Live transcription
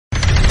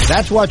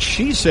That's what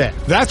she said.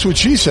 That's what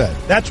she said.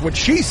 That's what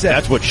she said.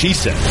 That's what she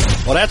said.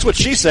 Well, that's what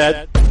she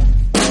said.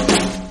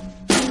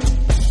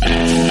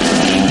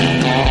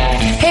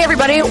 Hey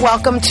everybody,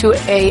 welcome to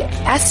a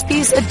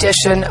ESPY's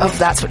edition of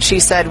That's What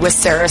She Said with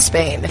Sarah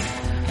Spain.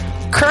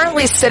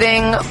 Currently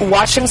sitting,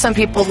 watching some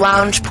people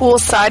lounge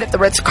poolside at the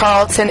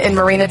Ritz-Carlton in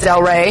Marina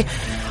del Rey.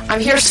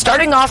 I'm here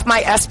starting off my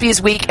ESPY's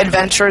Week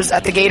adventures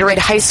at the Gatorade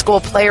High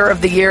School Player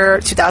of the Year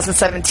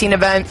 2017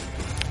 event.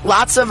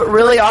 Lots of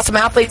really awesome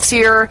athletes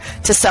here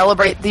to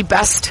celebrate the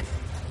best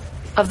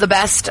of the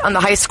best on the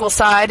high school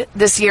side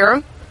this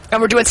year.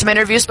 And we're doing some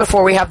interviews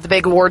before we have the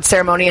big award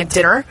ceremony and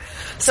dinner.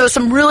 So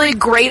some really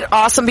great,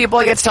 awesome people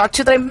I get to talk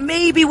to that I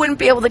maybe wouldn't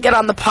be able to get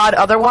on the pod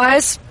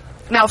otherwise.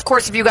 Now, of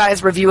course, if you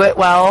guys review it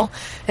well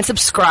and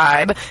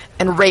subscribe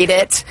and rate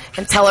it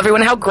and tell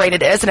everyone how great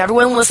it is and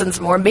everyone listens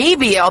more,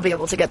 maybe I'll be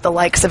able to get the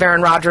likes of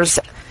Aaron Rodgers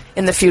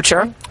in the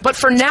future. But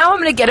for now,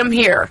 I'm going to get him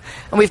here.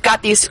 And we've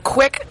got these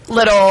quick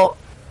little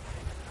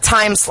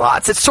time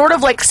slots. It's sort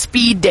of like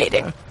speed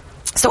dating.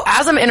 So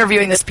as I'm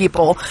interviewing these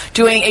people,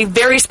 doing a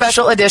very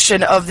special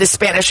edition of the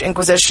Spanish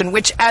Inquisition,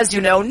 which, as you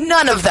know,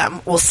 none of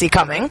them will see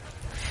coming.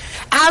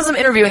 As I'm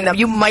interviewing them,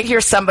 you might hear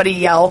somebody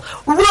yell,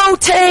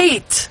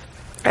 "Rotate!"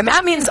 And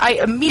that means I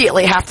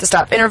immediately have to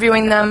stop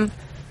interviewing them,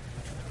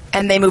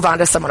 and they move on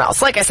to someone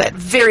else. Like I said,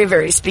 very,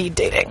 very speed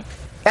dating.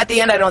 At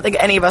the end, I don't think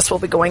any of us will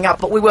be going out,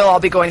 but we will all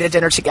be going to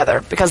dinner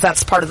together, because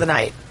that's part of the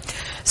night.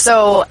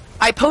 So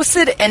I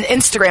posted an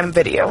Instagram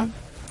video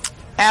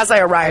as I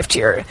arrived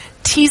here,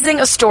 teasing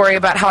a story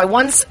about how I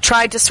once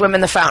tried to swim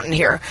in the fountain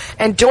here.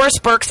 And Doris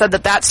Burke said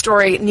that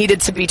story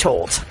needed to be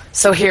told.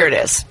 So here it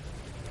is.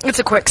 It's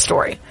a quick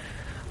story.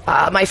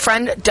 My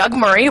friend Doug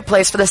Murray, who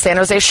plays for the San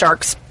Jose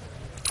Sharks,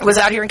 was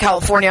out here in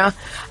California,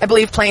 I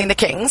believe, playing the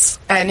Kings,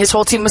 and his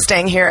whole team was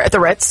staying here at the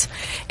Ritz,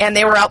 and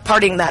they were out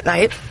partying that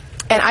night.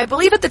 And I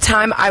believe at the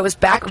time I was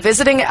back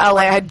visiting LA.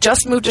 I had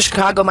just moved to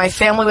Chicago. My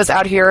family was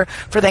out here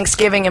for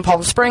Thanksgiving in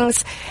Palm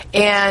Springs,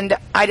 and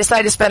I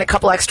decided to spend a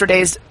couple extra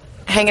days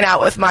hanging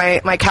out with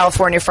my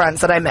California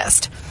friends that I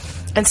missed.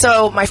 And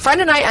so my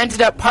friend and I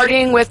ended up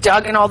partying with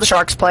Doug and all the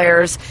Sharks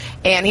players,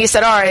 and he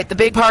said, all right, the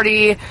big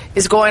party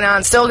is going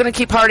on, still going to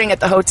keep partying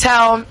at the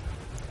hotel.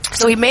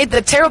 So he made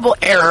the terrible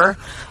error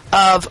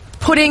of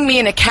putting me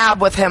in a cab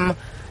with him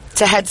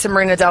to head to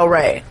Marina del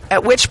Rey,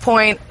 at which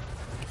point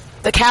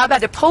the cab had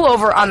to pull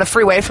over on the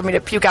freeway for me to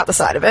puke out the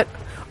side of it.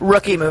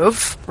 Rookie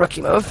move.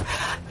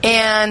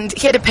 And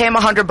he had to pay him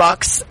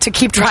 $100 to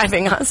keep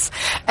driving us.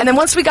 And then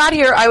once we got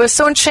here, I was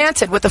so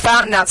enchanted with the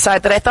fountain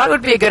outside that I thought it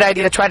would be a good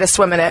idea to try to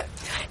swim in it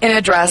in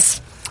a dress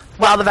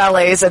while the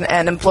valets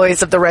and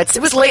employees of the Ritz.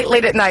 It was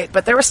late at night,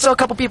 but there were still a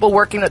couple people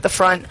working at the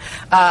front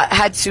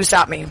had to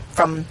stop me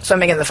from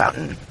swimming in the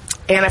fountain.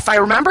 And if I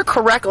remember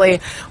correctly,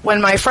 when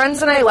my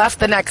friends and I left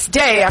the next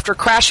day after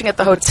crashing at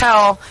the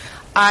hotel,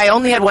 I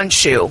only had one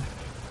shoe.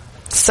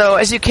 So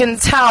as you can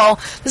tell,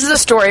 this is a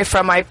story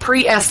from my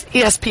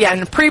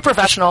pre-ESPN,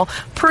 pre-professional,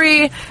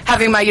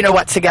 pre-having my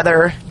you-know-what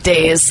together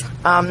days.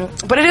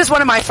 But it is one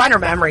of my finer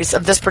memories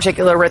of this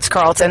particular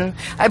Ritz-Carlton.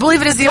 I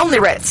believe it is the only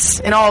Ritz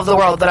in all of the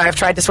world that I have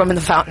tried to swim in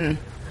the fountain.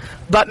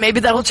 But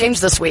maybe that will change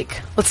this week.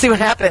 Let's see what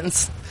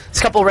happens. There's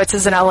a couple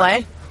Ritzes in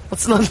L.A.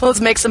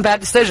 Let's make some bad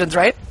decisions,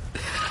 right?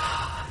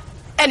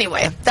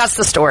 Anyway, that's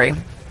the story.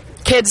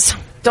 Kids,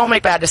 don't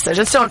make bad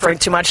decisions. Don't drink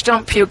too much.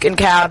 Don't puke in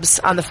cabs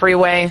on the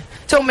freeway.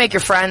 Don't make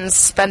your friends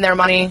spend their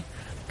money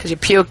because you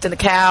puked in the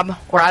cab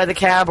or out of the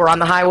cab or on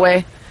the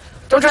highway.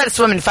 Don't try to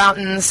swim in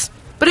fountains.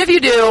 But if you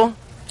do,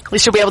 at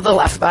least you'll be able to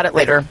laugh about it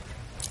later.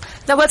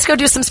 Now let's go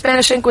do some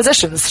Spanish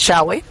Inquisitions,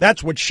 shall we?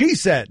 That's what she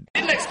said.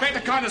 Didn't expect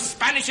a kind of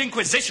Spanish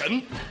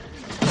Inquisition.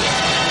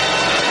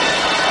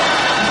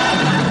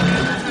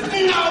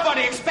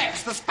 Nobody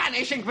expects the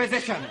Spanish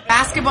Inquisition.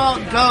 Basketball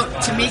GOAT,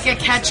 Tamika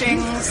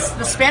Catchings,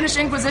 the Spanish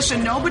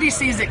Inquisition, nobody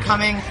sees it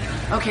coming.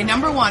 Okay,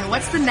 number one,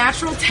 what's the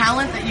natural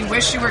talent that you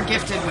wish you were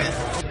gifted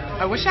with?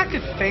 I wish I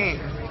could sing.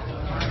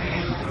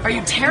 Are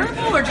you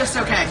terrible or just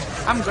okay?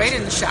 I'm great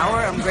in the shower,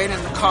 I'm great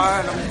in the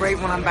car, and I'm great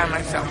when I'm by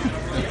myself.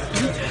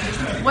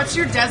 What's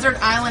your desert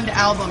island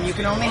album? You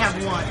can only have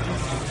one.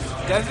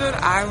 Desert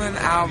island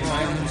album.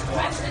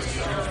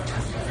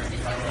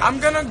 I'm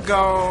gonna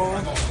go...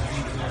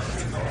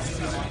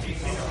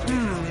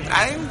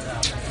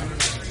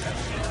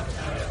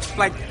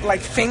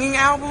 Like singing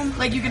album?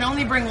 Like you can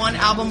only bring one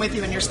album with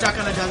you and you're stuck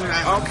on a desert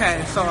island.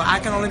 Okay, so I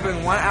can only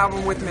bring one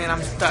album with me and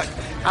I'm stuck.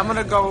 I'm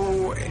gonna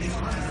go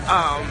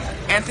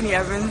Anthony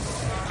Evans.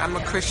 I'm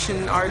a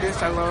Christian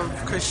artist. I love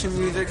Christian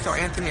music, so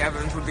Anthony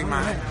Evans would be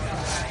mine.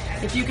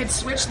 If you could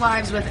switch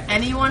lives with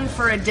anyone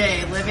for a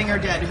day, living or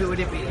dead, who would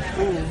it be?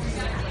 Ooh.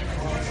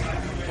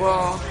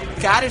 Well,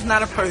 God is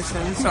not a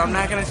person, so I'm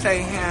not gonna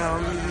say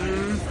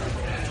him.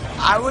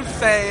 I would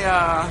say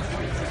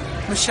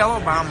Michelle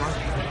Obama.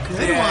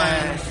 Good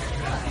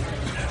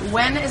one.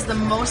 When is the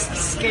most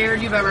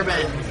scared you've ever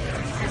been?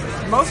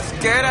 Most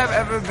scared I've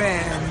ever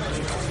been.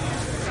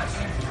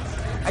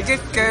 I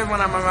get scared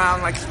when I'm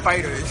around like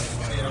spiders.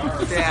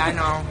 Yeah, I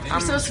know.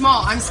 You're so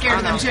small. I'm scared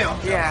of them too.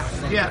 Yeah.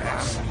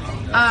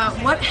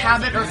 What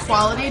habit or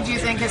quality do you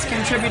think has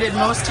contributed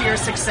most to your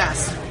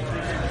success?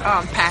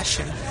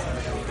 Passion.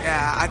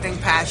 Yeah, I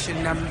think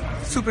passion. I'm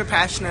super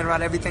passionate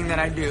about everything that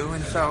I do,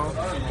 and so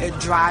it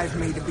drives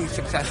me to be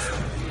successful.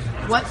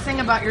 What thing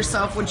about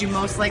yourself would you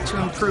most like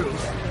to improve?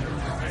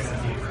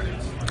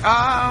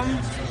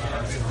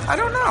 I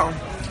don't know.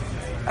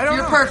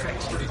 You're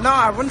perfect. No,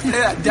 I wouldn't say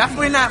that.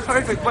 Definitely not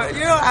perfect, but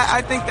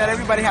I think that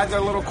everybody has their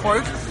little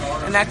quirk,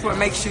 and that's what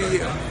makes you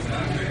you.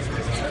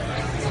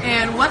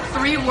 And what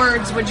 3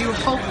 words would you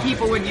hope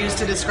people would use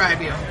to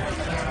describe you?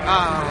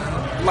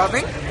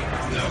 Loving,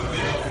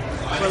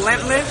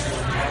 relentless,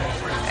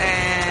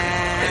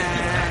 and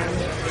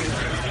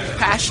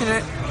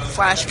passionate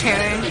 /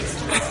 caring.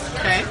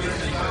 Okay.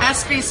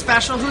 ESPY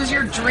special. Who's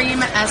your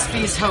dream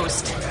ESPY's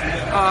host?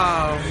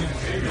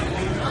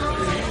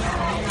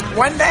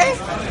 One day,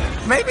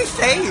 maybe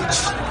Sage.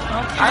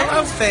 Okay. I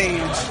love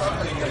Sage.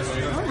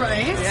 All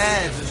right.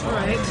 Yes. All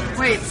right.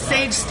 Wait,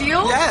 Sage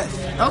Steele? Yes.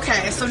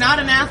 Okay, so not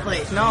an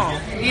athlete. No.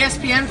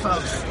 ESPN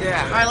folks.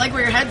 Yeah. I like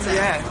where your head's at.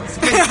 Yes.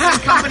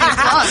 Good company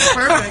plug.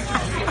 Perfect.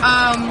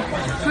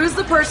 Who's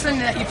the person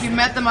that if you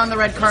met them on the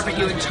red carpet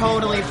you would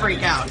totally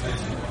freak out?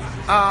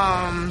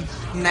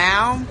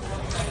 Now,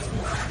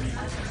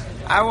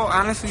 I will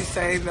honestly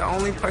say the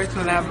only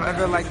person that I've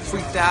ever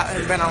freaked out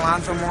has been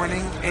Alonzo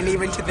Mourning, and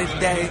even to this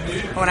day,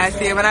 when I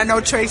see him, and I know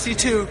Tracy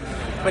too,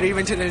 but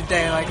even to this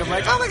day, I'm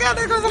like, oh my God,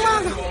 there goes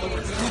Alonzo.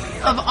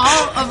 Of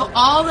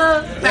all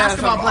the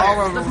basketball all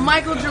of players, the them.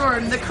 Michael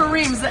Jordan, the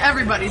Kareems, the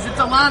everybody's, it's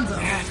Alonzo.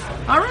 Yes.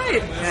 All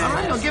right, Yes. all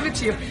right, I'll give it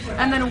to you.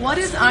 And then what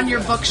is on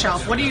your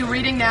bookshelf? What are you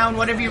reading now, and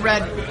what have you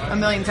read a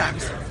million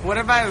times? What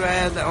have I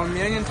read a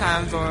million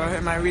times, or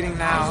am I reading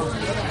now?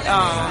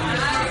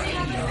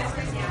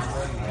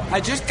 I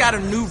just got a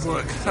new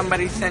book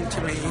somebody sent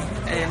to me,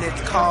 and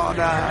it's called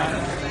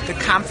The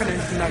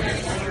Confidence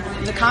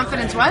Nugget. The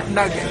Confidence what?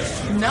 Nugget.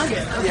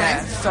 Nugget, okay.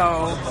 Yeah,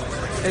 so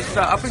it's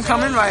the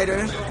up-and-coming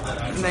writer.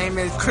 Her name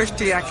is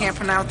Christy. I can't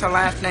pronounce her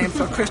last name,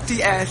 so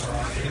Christy S.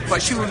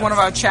 But she was one of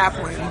our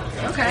chaplains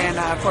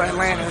for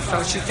Atlanta,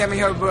 so she sent me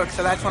her book,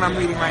 so that's what I'm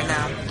reading right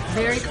now.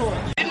 Very cool.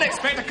 Didn't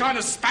expect a kind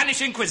of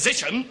Spanish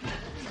Inquisition.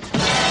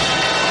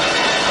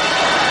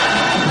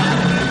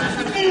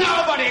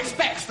 Nobody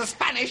expects the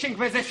Spanish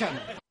Inquisition.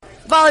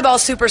 Volleyball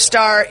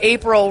superstar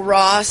April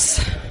Ross.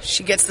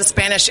 She gets the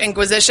Spanish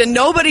Inquisition.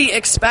 Nobody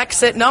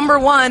expects it. Number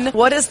 1,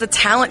 what is the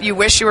talent you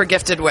wish you were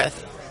gifted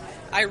with?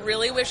 I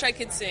really wish I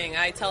could sing.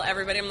 I tell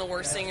everybody I'm the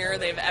worst singer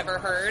they've ever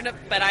heard,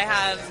 but I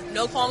have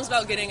no qualms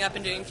about getting up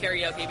and doing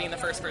karaoke, being the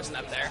first person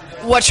up there.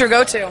 What's your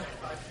go-to?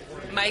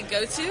 My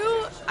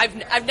go-to?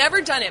 I've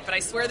never done it, but I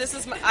swear this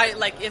is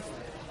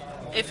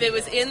if it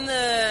was in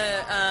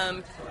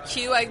the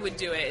queue, I would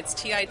do it. It's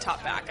T.I.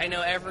 Top Back. I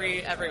know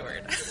every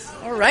word.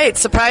 All right,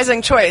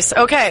 surprising choice.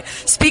 Okay,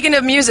 speaking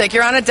of music,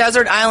 you're on a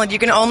desert island. You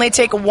can only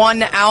take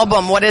 1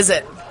 album. What is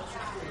it?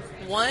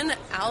 1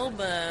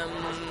 album.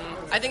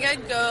 I think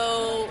I'd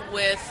go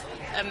with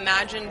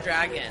Imagine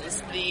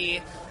Dragons.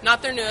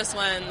 Not their newest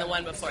one, the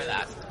one before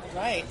that.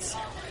 Right.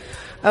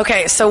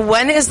 Okay, so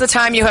when is the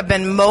time you have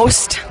been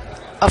most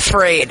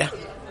afraid?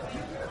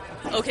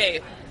 Okay,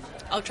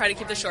 I'll try to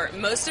keep this short.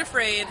 Most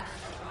afraid,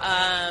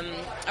 I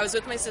was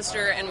with my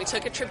sister and we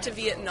took a trip to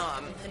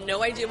Vietnam. Had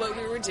no idea what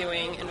we were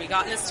doing, and we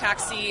got in this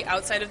taxi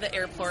outside of the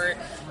airport,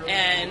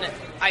 and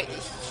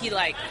he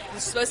was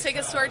supposed to take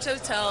us to our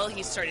hotel.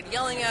 He started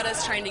yelling at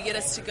us, trying to get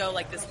us to go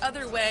this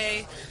other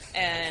way,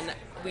 and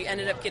we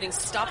ended up getting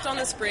stopped on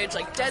this bridge,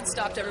 dead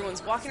stopped.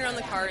 Everyone's walking around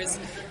the cars.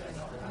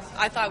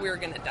 I thought we were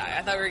going to die.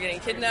 I thought we were getting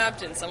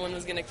kidnapped and someone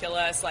was going to kill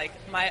us.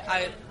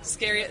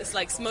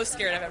 It's most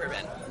scared I've ever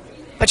been.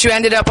 But you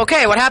ended up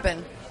okay. What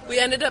happened? We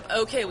ended up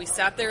okay. We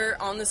sat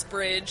there on this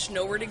bridge,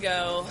 nowhere to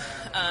go,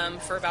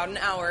 for about an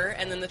hour,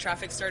 and then the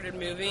traffic started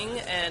moving,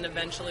 and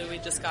eventually we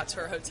just got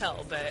to our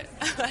hotel. But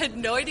I had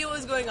no idea what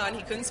was going on.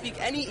 He couldn't speak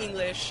any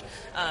English,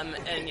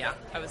 and yeah,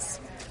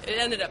 it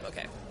ended up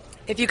okay.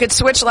 If you could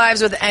switch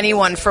lives with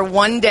anyone for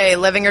 1 day,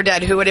 living or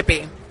dead, who would it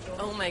be?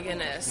 Oh my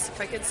goodness. If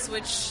I could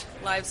switch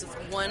lives with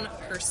one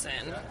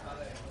person,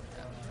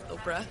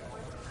 Oprah.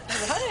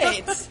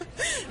 Right.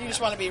 You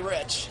just want to be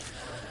rich.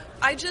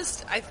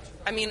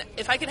 I mean,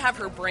 if I could have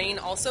her brain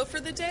also for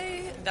the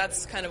day,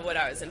 that's kind of what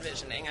I was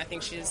envisioning. I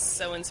think she's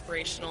so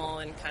inspirational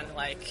and kind of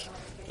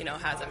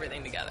has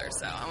everything together.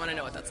 So I want to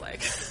know what that's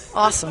like.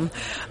 Awesome.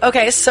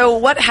 Okay, so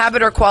what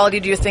habit or quality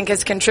do you think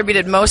has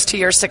contributed most to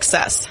your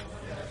success?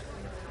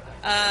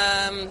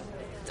 I'm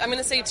going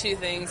to say 2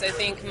 things. I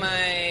think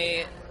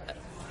my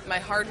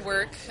hard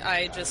work.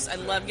 I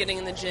love getting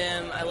in the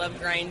gym. I love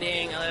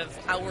grinding. I love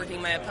outworking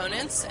my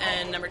opponents.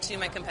 And number 2,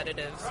 my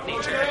competitive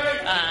nature.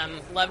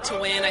 Love to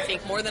win. I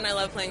think more than I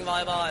love playing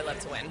volleyball, I love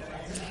to win.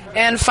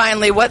 And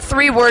finally, what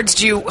 3 words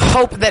do you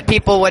hope that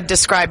people would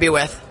describe you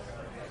with?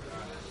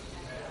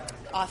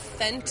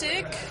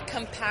 Authentic,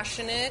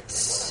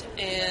 compassionate,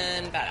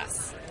 and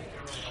badass.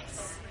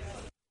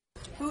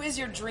 Who is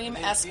your dream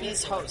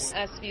ESPY's host?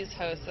 ESPY's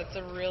host. That's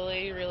a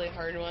really, really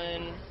hard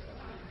one.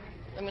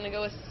 I'm going to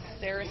go with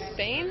Sarah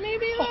Spain,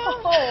 maybe?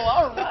 Oh,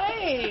 all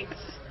right.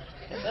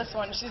 at this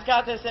one. She's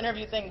got this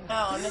interview thing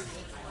down.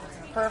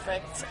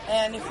 Perfect.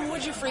 And who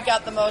would you freak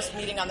out the most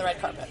meeting on the red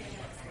carpet?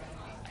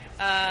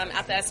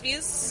 At the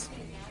ESPYs,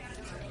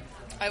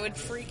 I would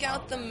freak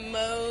out the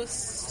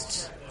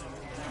most.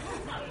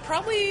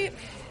 Probably,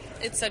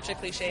 it's such a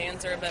cliche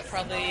answer, but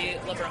probably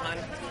LeBron.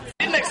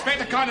 Didn't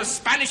expect a kind of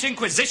Spanish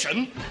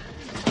Inquisition.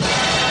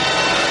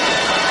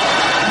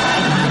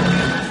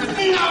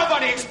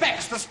 Nobody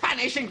expects the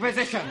Spanish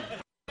Inquisition.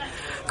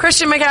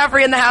 Christian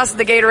McCaffrey in the house at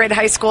the Gatorade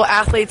High School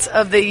Athletes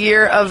of the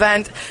Year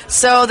event.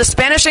 So the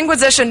Spanish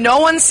Inquisition, no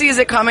one sees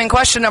it coming.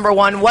 Question number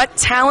one, what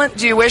talent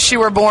do you wish you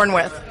were born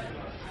with?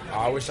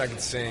 I wish I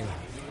could sing.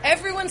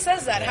 Everyone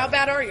says that. How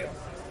bad are you?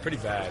 Pretty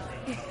bad.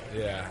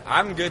 Yeah.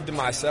 I'm good to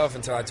myself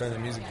until I turn the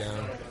music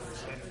down.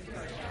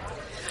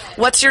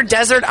 What's your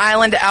desert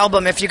island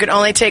album if you could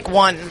only take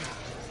one?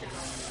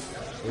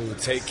 Ooh,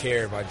 Take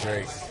Care by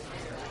Drake.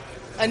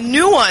 A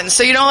new one,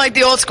 so you don't like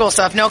the old school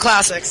stuff, no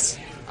classics.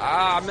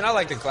 I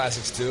like the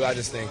classics too. I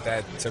just think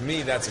that, to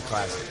me, that's a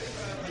classic.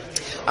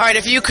 All right,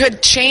 if you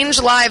could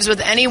change lives with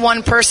any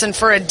one person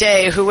for a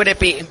day, who would it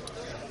be?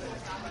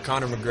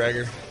 Conor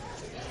McGregor.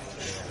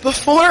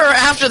 Before or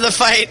after the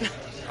fight?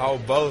 Oh,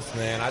 both,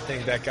 man. I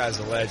think that guy's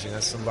a legend.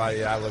 That's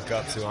somebody I look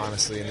up to,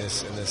 honestly, in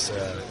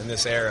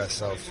this era.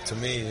 So to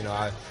me,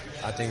 I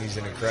think he's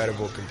an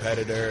incredible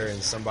competitor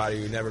and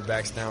somebody who never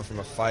backs down from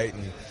a fight,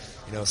 and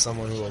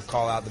someone who will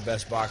call out the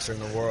best boxer in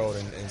the world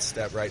and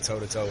step right toe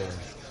to toe with him.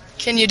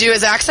 Can you do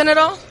his accent at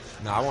all?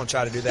 No, I won't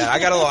try to do that. I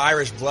got a little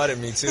Irish blood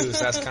in me, too,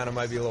 so that's kind of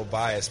might be a little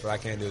biased, but I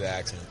can't do the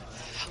accent.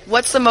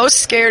 What's the most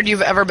scared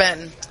you've ever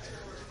been?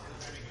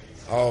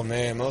 Oh,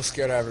 man, most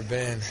scared I've ever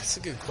been. That's a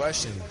good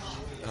question.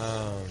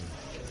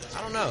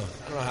 I don't know.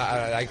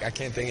 I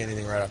can't think of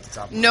anything right off the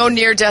top of my head. No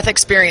near-death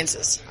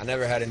experiences? I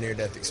never had a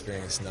near-death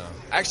experience, no.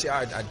 Actually,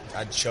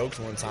 I choked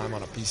one time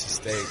on a piece of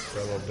steak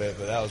for a little bit,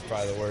 but that was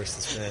probably the worst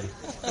it's been.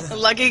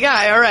 Lucky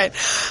guy, all right.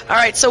 All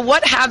right, so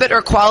what habit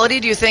or quality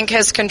do you think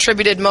has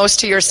contributed most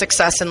to your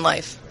success in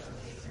life?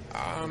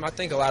 I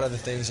think a lot of the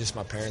things just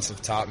my parents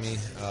have taught me.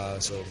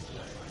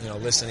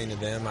 Listening to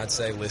them, I'd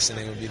say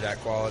listening would be that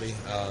quality.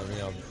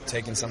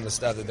 Taking some of the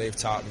stuff that they've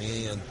taught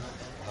me and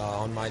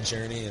on my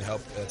journey and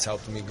it's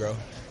helped me grow.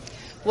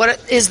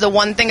 What is the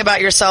one thing about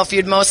yourself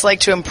you'd most like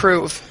to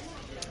improve?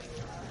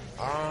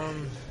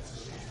 I'd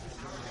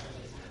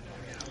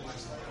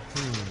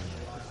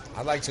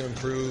like to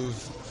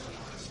improve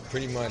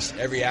pretty much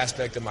every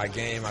aspect of my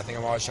game. I think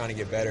I'm always trying to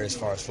get better as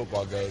far as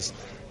football goes.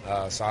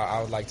 So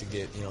I would like to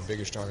get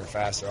bigger, stronger,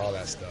 faster, all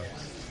that stuff.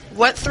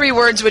 What 3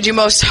 words would you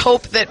most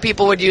hope that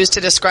people would use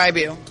to describe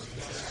you?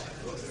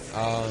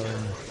 I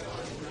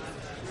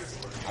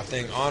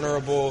think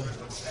honorable,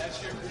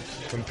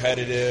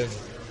 competitive,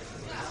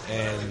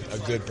 and a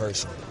good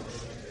person.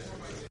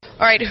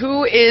 All right,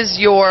 who is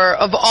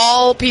of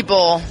all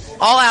people,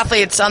 all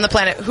athletes on the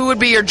planet, who would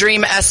be your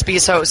dream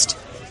ESPYs host?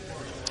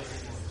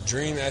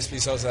 Dream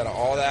ESPYs host out of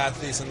all the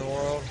athletes in the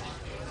world?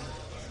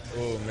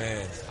 Oh,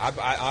 man.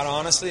 I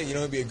honestly,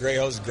 who'd be a great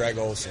host? Greg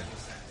Olson.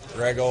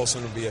 Greg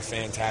Olson would be a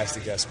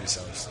fantastic ESPYs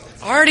host.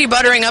 Already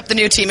buttering up the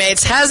new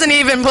teammates. Hasn't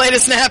even played a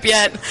snap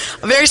yet.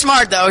 Very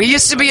smart, though. He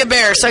used to be a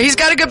Bear, so he's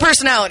got a good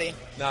personality.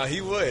 No,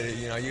 he would.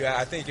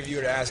 I think if you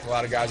were to ask a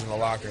lot of guys in the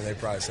locker room, they'd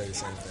probably say the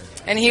same thing.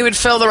 And he would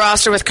fill the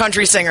roster with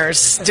country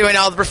singers doing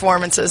all the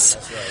performances.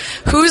 That's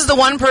right. Who's the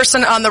one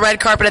person on the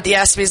red carpet at the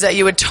ESPYs that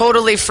you would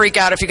totally freak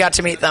out if you got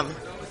to meet them?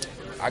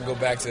 I'd go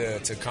back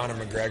to Conor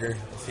McGregor.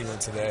 If he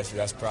went to the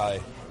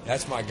ESPYs,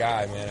 that's my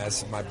guy, man.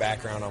 That's my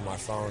background on my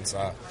phone,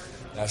 so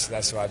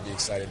that's who I'd be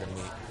excited to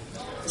meet.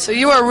 So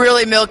you are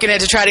really milking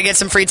it to try to get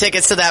some free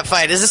tickets to that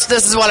fight. This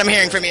is what I'm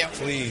hearing from you.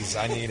 Please,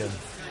 I need him.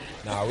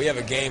 No, we have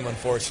a game,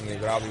 unfortunately,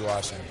 but I'll be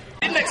watching.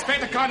 Didn't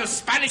expect a kind of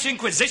Spanish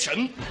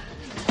Inquisition.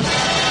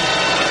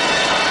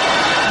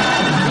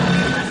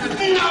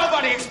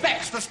 Nobody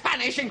expects the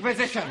Spanish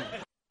Inquisition.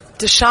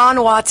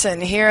 Deshaun Watson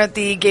here at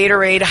the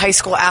Gatorade High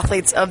School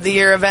Athletes of the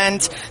Year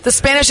event. The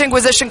Spanish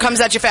Inquisition comes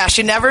at you fast.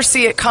 You never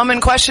see it coming.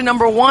 Question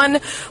number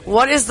 1,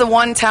 what is the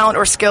one talent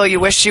or skill you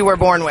wish you were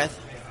born with?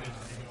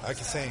 I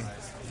can sing.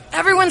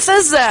 Everyone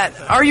says that.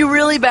 Are you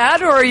really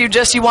bad, or are you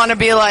want to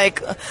be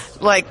like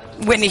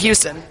Whitney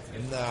Houston?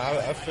 No,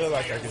 I feel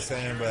like I can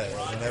sing, but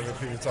whenever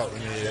people talk to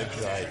me, they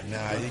be like,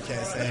 nah, you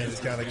can't sing,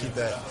 just kind of keep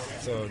that.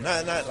 So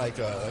not like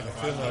a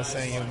female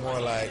singing, more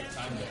like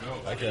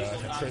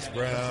a Chris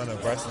Brown or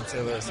Bryson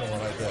Tiller or someone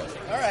like that.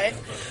 All right.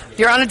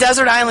 You're on a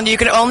desert island. You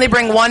can only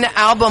bring one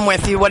album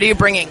with you. What are you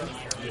bringing?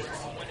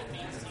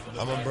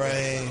 I'm going to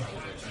bring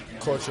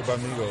Culture by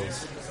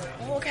Migos.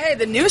 Okay,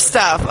 the new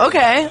stuff.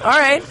 Okay, all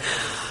right.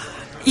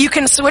 You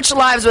can switch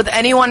lives with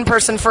any one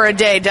person for a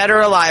day, dead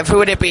or alive. Who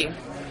would it be?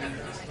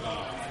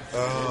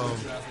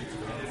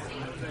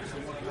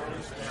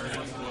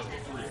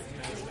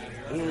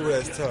 Ooh,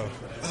 that's tough.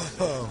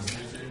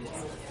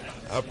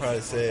 I'll probably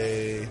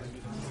say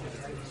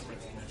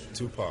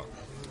Tupac.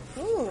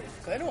 Ooh,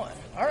 good one.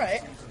 All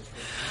right.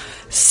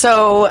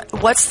 So,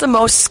 what's the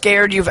most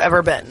scared you've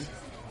ever been?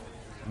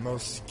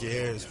 Most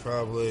scared is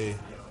probably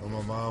when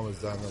my mom was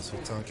diagnosed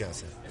with tongue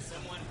cancer.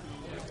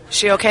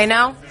 She okay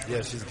now?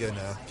 Yeah, she's good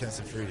now.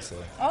 Cancer free,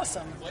 so.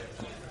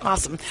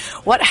 Awesome.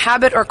 What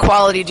habit or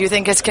quality do you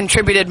think has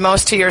contributed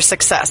most to your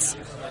success?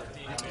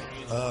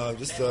 I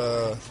guess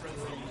the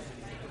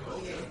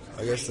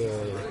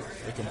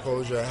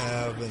composure I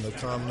have and the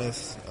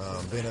calmness,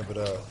 being able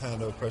to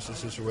handle pressure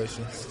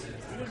situations.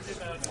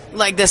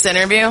 Like this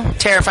interview?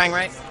 Terrifying,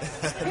 right?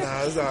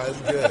 Nah,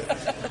 it's good.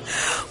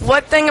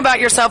 What thing about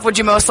yourself would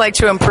you most like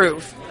to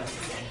improve?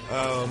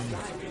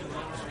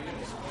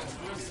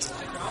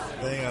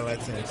 Thing I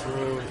like to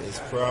improve is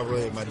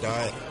probably my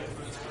diet.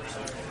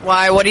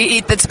 Why? What do you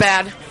eat that's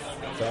bad?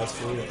 Fast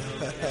food.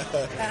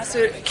 Fast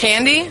food.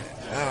 Candy?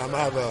 I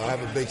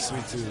have a big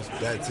sweet tooth,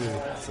 that too.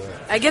 So.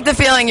 I get the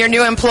feeling your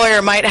new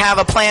employer might have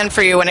a plan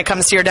for you when it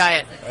comes to your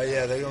diet.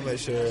 Yeah, they're going to make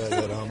sure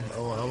that I'm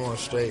on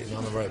straight and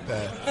on the right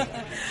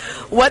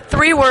path. What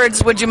 3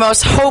 words would you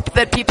most hope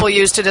that people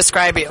use to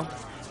describe you?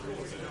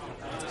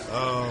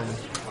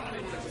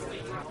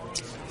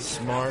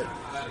 Smart.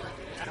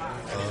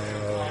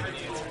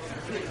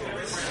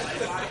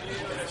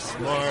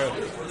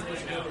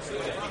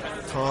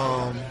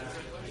 Calm.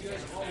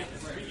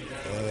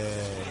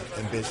 And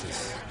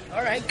ambitious.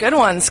 All right, good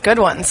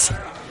ones.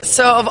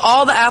 So of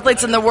all the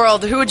athletes in the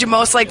world, who would you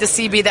most like to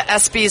see be the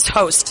ESPY's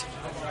host?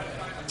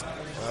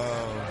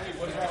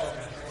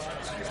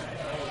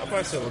 I'll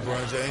probably say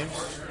LeBron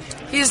James.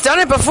 He's done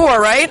it before,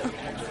 right? I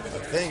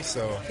think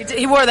so.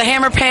 He wore the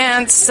hammer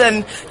pants,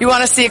 and you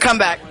want to see a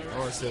comeback. I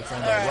want to see a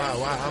comeback.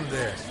 Wow, I'm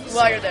there.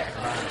 While you're there.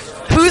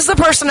 Who's the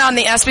person on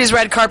the ESPY's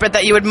red carpet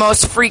that you would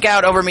most freak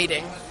out over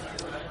meeting?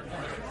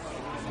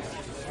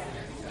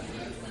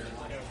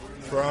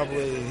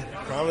 Probably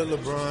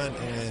LeBron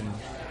and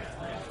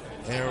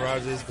Aaron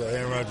Rodgers, but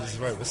Aaron Rodgers is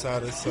right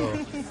beside us, so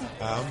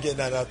I'm getting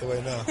that out the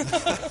way now.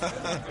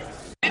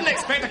 Didn't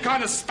expect a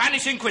kind of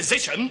Spanish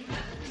Inquisition.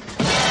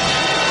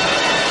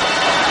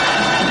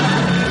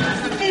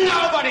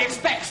 Nobody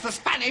expects the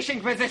Spanish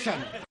Inquisition.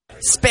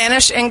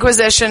 Spanish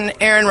Inquisition,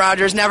 Aaron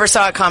Rodgers, never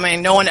saw it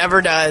coming. No one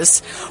ever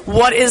does.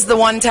 What is the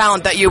one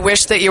talent that you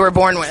wish that you were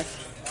born with?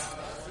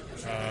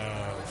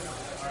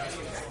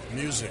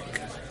 Music.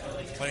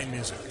 Playing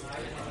music.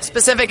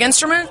 Specific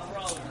instrument?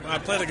 I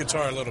play the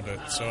guitar a little bit,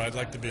 so I'd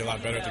like to be a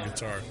lot better at the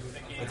guitar,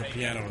 with the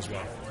piano as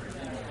well.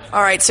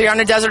 All right, so you're on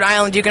a desert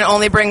island. You can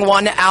only bring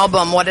one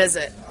album. What is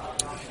it?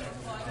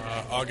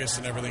 August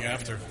and Everything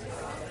After.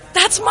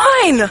 That's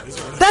mine.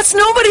 That's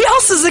nobody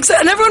else's,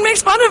 and everyone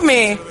makes fun of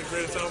me. One of the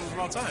greatest albums of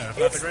all time. If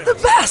not It's the the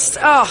greatest. best.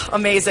 Oh,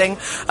 amazing.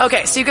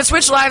 Okay, so you could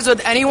switch lives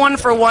with anyone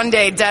for one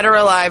day, dead or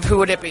alive. Who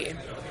would it be?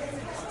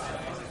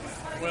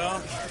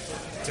 Well,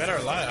 dead or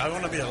alive? I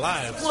want to be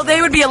alive. Well,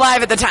 they would be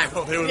alive at the time.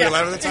 Oh, they would be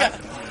alive at the time?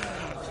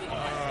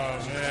 Oh,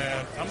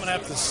 man. I'm going to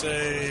have to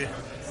say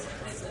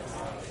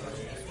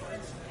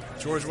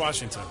George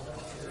Washington,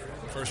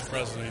 first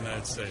president of the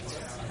United States.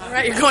 All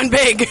right, you're going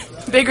big.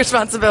 Big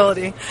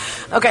responsibility.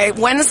 Okay,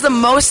 when is the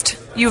most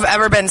you've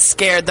ever been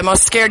scared? The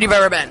most scared you've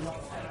ever been?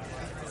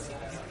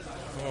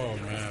 Oh,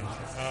 man.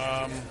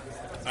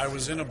 I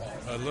was in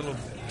a little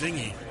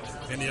dinghy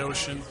in the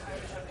ocean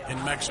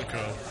in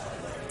Mexico.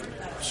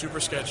 Super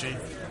sketchy.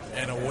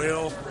 And a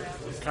whale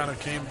kind of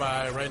came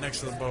by right next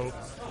to the boat,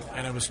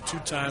 and it was 2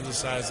 times the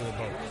size of the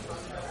boat.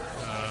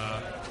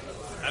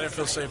 I didn't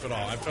feel safe at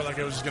all. I felt like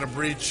it was just going to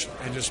breach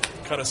and just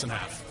cut us in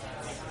half.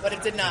 But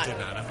it did not. It did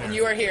not. I'm here. And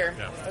you are here.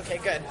 Yeah. Okay,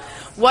 good.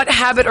 What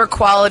habit or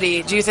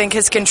quality do you think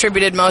has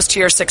contributed most to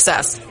your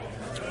success?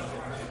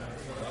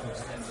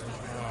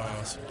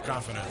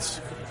 Confidence.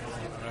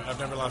 I've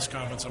never lost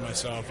confidence in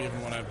myself,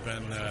 even when I've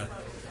been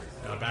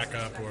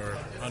backup or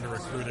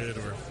under-recruited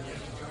or,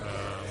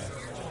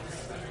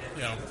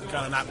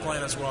 kind of not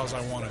playing as well as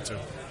I wanted to.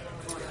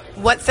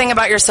 What thing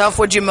about yourself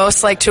would you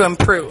most like to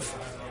improve?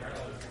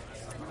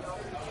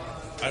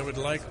 I would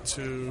like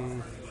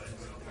to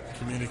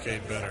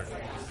communicate better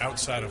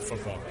outside of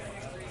football.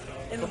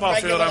 Football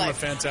field, I'm a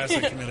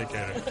fantastic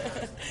communicator.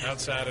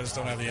 Outside, I just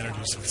don't have the energy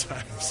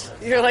sometimes.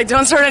 You're like,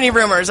 don't start any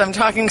rumors. I'm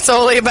talking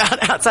solely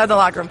about outside the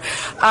locker room.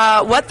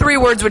 What 3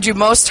 words would you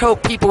most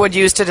hope people would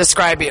use to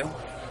describe you?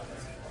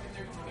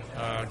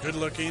 Good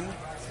looking.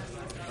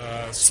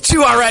 It's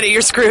 2 already.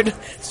 You're screwed.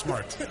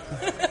 Smart.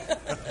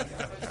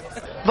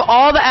 Of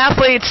all the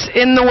athletes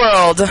in the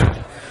world,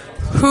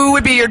 who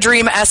would be your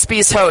dream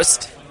ESPY's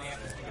host?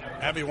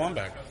 Abby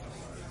Wambach.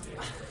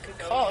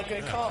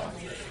 Good call.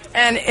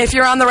 And if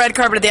you're on the red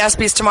carpet at the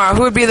ESPYs tomorrow,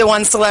 who would be the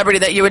one celebrity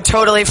that you would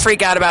totally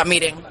freak out about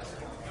meeting?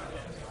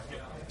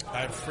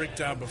 I've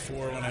freaked out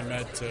before when I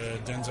met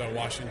Denzel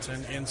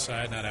Washington,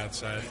 inside, not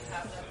outside,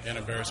 and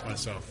embarrassed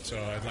myself.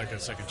 So I'd like a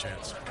second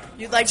chance.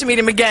 You'd like to meet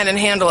him again and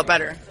handle it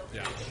better.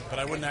 Yeah, but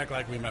I wouldn't act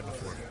like we met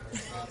before.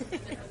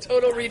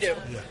 Total redo.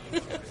 Yeah.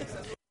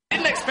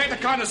 Didn't expect a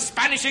kind of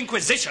Spanish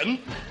Inquisition.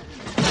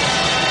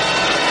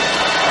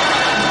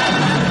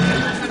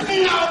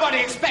 Nobody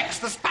expects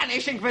the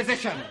Spanish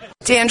Inquisition.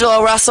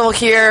 D'Angelo Russell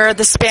here,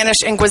 the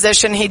Spanish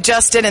Inquisition. He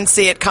just didn't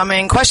see it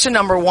coming. Question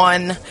number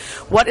 1.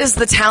 What is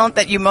the talent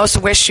that you most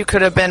wish you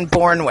could have been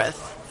born with?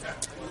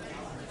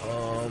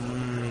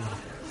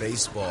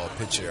 Baseball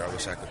pitcher. I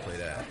wish I could play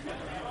that.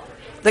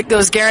 Like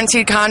those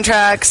guaranteed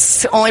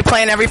contracts, only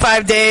playing every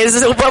 5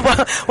 days.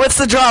 What's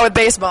the draw with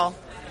baseball?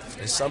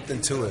 There's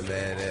something to it,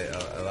 man.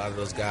 A lot of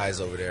those guys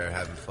over there are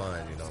having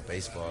fun.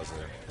 Baseball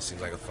it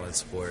seems like a fun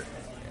sport,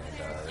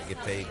 and they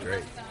get paid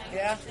great.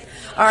 Yeah.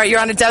 All right,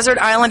 you're on a desert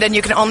island, and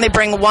you can only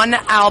bring one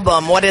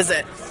album. What is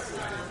it?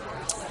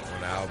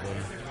 One album?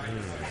 I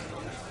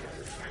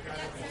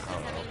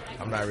don't know.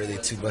 I'm not really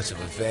too much of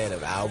a fan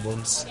of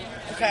albums.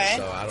 Okay.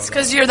 So I don't it's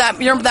because you're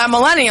that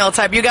millennial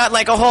type. You got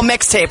like a whole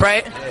mixtape,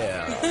 right?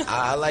 Yeah.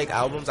 I like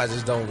albums. I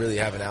just don't really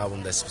have an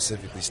album that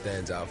specifically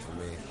stands out for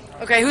me.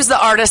 Okay, who's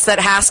the artist that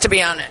has to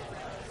be on it?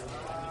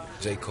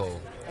 J. Cole.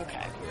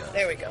 Okay. Yeah.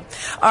 There we go.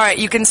 All right,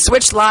 you can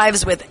switch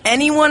lives with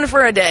anyone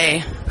for a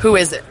day. Who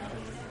is it?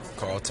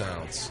 Carl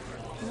Towns.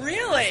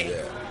 Really?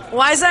 Yeah.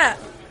 Why is that?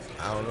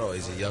 I don't know.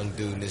 He's a young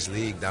dude in this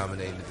league,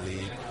 dominating the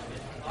league.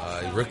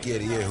 Rookie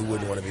of the year. Who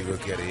wouldn't want to be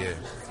rookie of the year?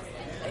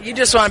 You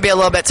just want to be a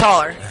little bit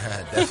taller.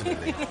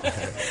 Definitely.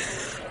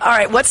 All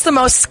right, what's the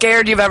most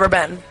scared you've ever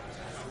been?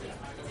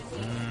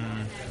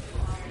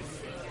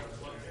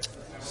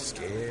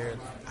 Scared?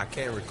 I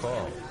can't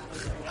recall.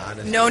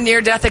 Honestly. No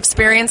near-death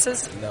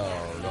experiences? No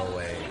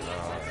way.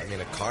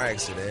 A car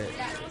accident.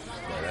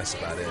 But that's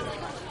about it.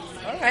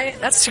 All right,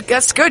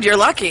 that's good. You're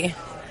lucky.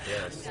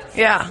 Yes.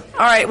 Yeah. All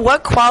right,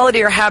 what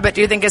quality or habit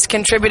do you think has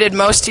contributed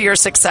most to your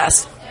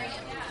success?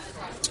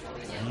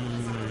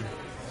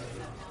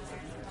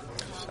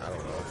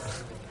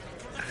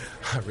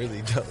 I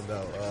really don't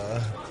know.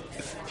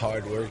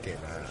 Hard working.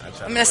 I'm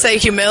going to say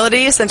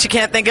humility, since you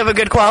can't think of a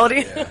good quality.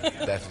 Yeah,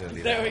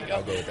 definitely. There we go.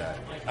 I'll go with that.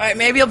 All right,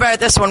 maybe you'll bear at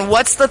this one.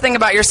 What's the thing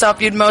about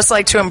yourself you'd most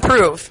like to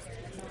improve?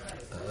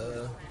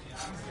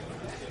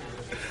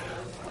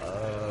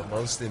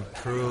 Most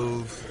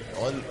improve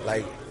on,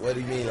 like, what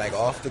do you mean? Like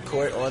off the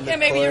court, on the court? Yeah,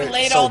 maybe you're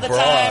late so all the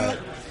broad. time.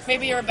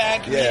 Maybe you're a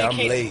bad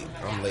communicator. Yeah,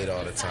 I'm late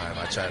all the time.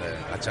 I try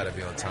to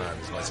be on time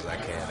as much as I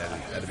can.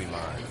 That'd be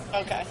mine.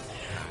 Okay.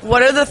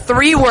 What are the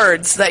 3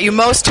 words that you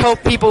most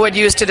hope people would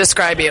use to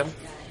describe you?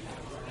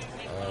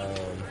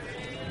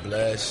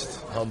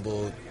 Blessed,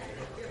 humbled,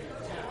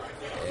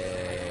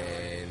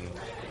 and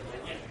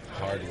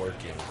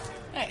hardworking.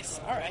 Nice.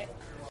 All right.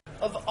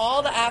 Of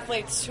all the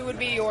athletes, who would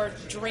be your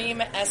dream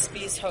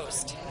ESPYs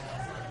host?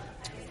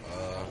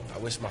 I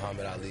wish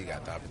Muhammad Ali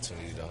got the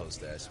opportunity to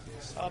host the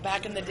ESPYs. Oh,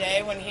 back in the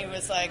day when he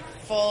was like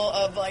full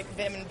of like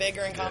vim and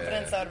vigor and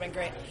confidence, that would have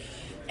been great.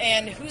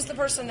 And who's the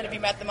person that if you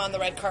met them on the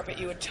red carpet,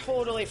 you would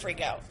totally freak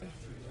out?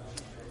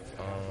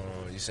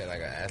 You said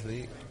like an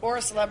athlete? Or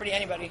a celebrity,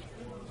 anybody.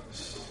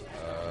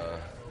 I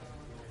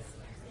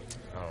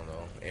don't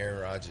know.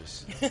 Aaron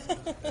Rodgers. Yeah.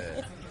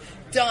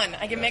 Done.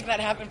 I can make that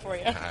happen for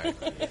you. All right.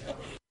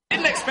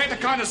 Didn't expect a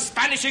kind of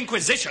Spanish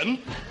Inquisition.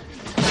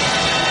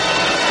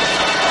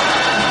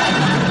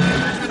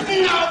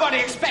 Nobody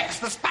expects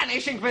the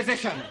Spanish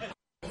Inquisition.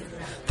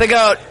 The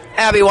GOAT,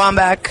 Abby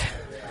Wambach.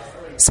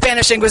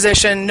 Spanish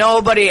Inquisition.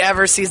 Nobody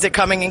ever sees it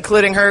coming,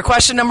 including her.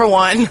 Question number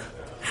 1.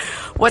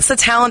 What's the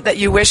talent that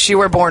you wish you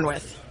were born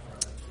with?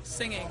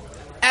 Singing.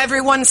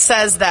 Everyone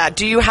says that.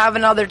 Do you have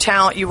another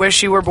talent you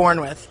wish you were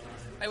born with?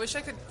 I wish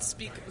I could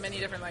speak many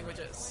different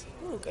languages.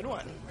 Ooh, good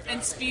one.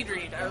 And speed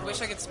read. I wish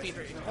I could speed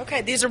read.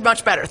 Okay, these are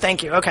much better.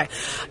 Thank you. Okay.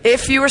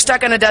 If you were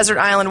stuck on a desert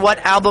island, what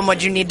album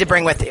would you need to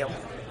bring with you?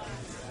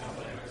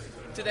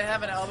 Do they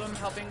have an album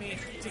helping me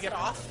to get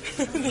off?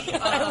 I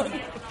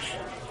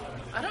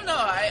don't know.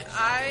 I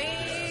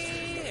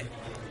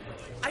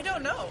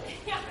don't know.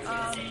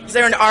 Is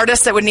there an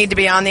artist that would need to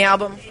be on the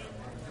album?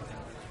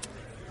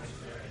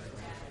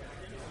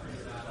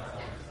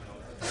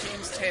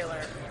 James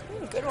Taylor.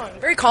 Ooh, good one.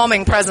 Very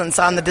calming presence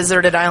on the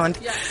deserted island.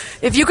 Yes.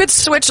 If you could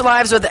switch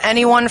lives with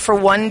anyone for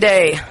one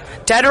day,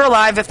 dead or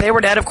alive, if they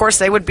were dead, of course,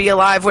 they would be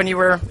alive when you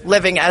were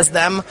living as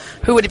them,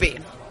 who would it be?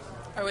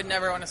 I would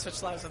never want to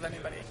switch lives with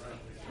anybody.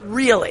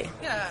 Really?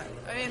 Yeah.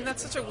 I mean,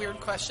 that's such a weird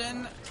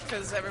question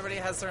because everybody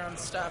has their own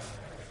stuff.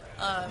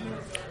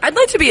 I'd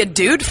like to be a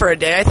dude for a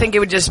day. I think it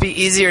would just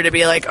be easier to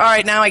be like, all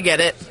right, now I get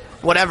it.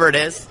 Whatever it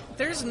is.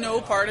 There's no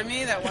part of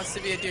me that wants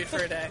to be a dude for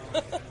a day.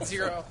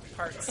 0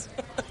 parts.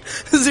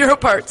 0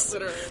 parts.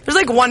 Literally. There's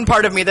like one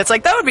part of me that's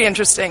like, that would be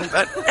interesting.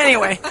 But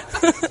anyway.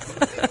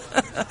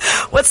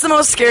 What's the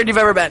most scared you've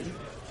ever been?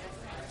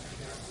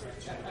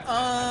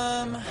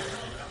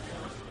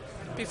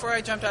 Before I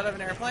jumped out of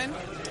an airplane.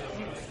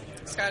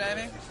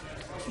 Skydiving.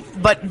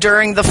 But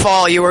during the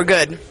fall, you were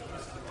good.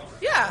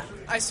 Yeah,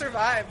 I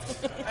survived.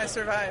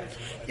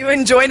 You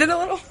enjoyed it a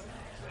little?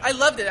 I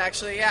loved it,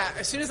 actually, yeah.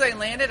 As soon as I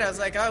landed, I was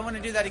like, oh, I want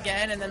to do that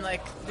again. And then,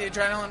 like, the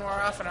adrenaline wore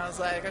off, and I was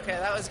like, okay,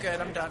 that was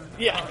good. I'm done.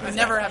 Yeah. I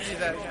never have to do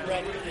that again.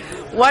 Right.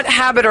 What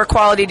habit or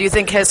quality do you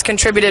think has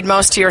contributed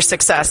most to your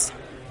success?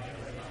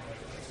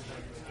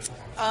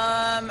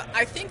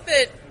 I think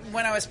that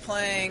when I was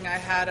playing, I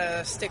had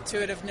a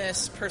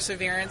stick-to-itiveness,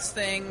 perseverance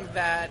thing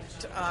that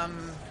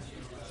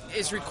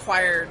is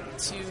required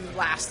to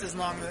last as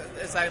long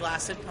as I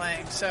lasted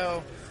playing.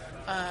 So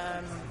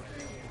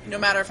no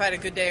matter if I had a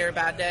good day or a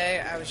bad day,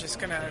 I was just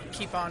going to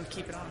keep on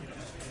keeping on.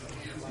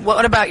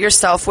 What about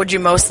yourself would you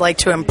most like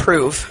to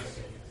improve?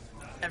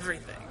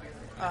 Everything.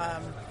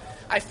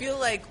 I feel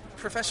like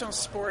professional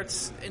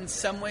sports, in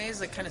some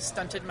ways, kind of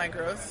stunted my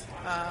growth.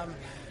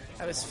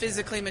 I was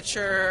physically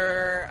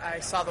mature. I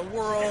saw the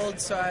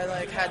world, so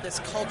I had this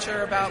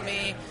culture about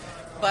me.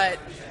 But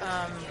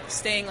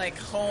staying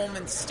home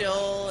and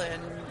still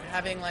and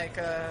having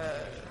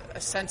a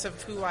sense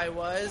of who I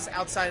was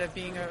outside of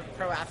being a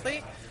pro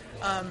athlete.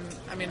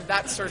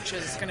 That search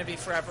is going to be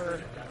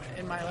forever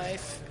in my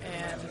life,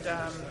 and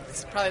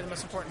it's probably the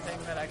most important thing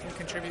that I can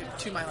contribute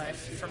to my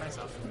life for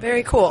myself.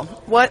 Very cool.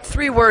 What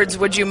 3 words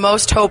would you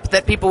most hope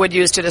that people would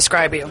use to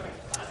describe you?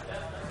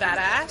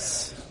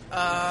 Badass,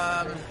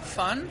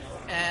 fun,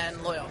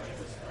 and loyal.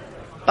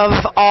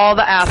 Of all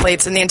the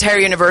athletes in the entire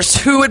universe,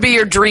 who would be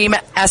your dream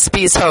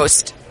ESPYs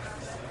host?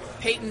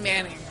 Peyton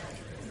Manning.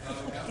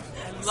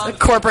 The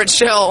corporate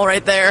shill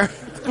right there.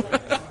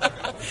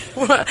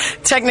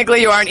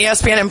 Technically, you are an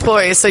ESPN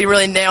employee, so you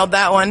really nailed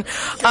that one.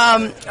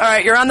 All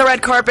right, you're on the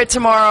red carpet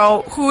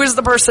tomorrow. Who is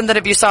the person that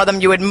if you saw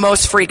them, you would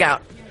most freak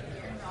out?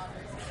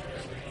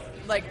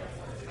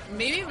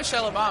 Maybe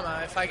Michelle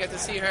Obama. If I get to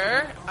see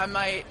her, I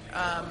might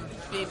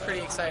be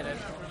pretty excited.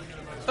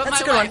 But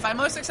That's my wife, I'm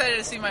most excited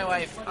to see my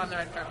wife on the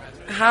red carpet.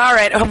 All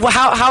right.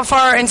 How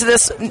far into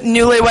this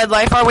newlywed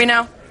life are we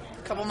now?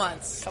 Couple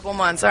months. Couple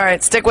months. All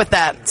right, stick with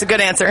that. It's a good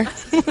answer.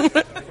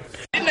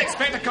 Didn't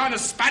expect a kind of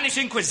Spanish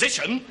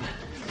Inquisition.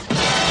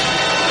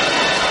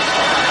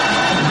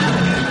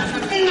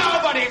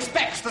 Nobody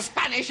expects the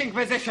Spanish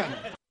Inquisition.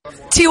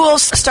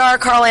 T-Wolves star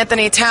Karl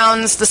Anthony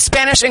Towns, the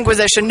Spanish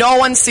Inquisition. No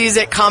one sees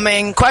it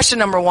coming. Question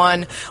number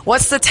 1.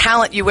 What's the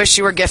talent you wish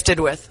you were gifted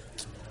with?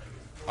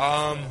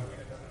 I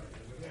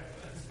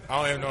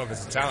don't even know if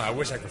it's a talent. I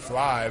wish I could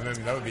fly.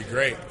 That would be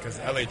great because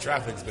LA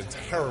traffic's been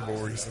terrible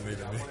recently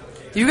to me.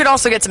 You could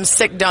also get some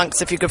sick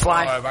dunks if you could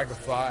fly. If I could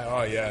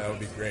fly, that would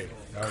be great.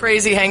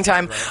 Crazy hang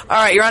time. All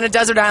right, you're on a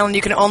desert island.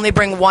 You can only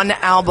bring one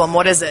album.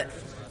 What is it?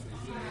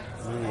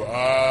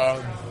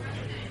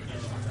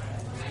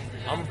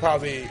 I'm gonna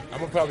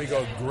probably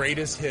go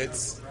greatest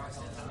hits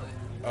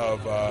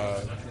of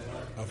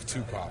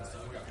Tupac.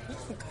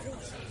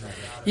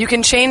 You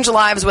can change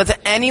lives with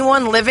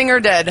anyone living or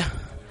dead.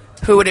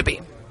 Who would it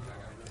be?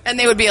 And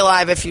they would be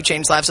alive if you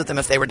changed lives with them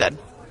if they were dead.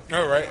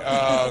 All right.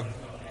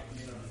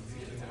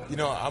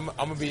 I'm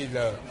gonna be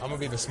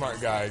the smart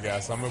guy, I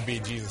guess. I'm gonna be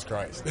Jesus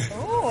Christ.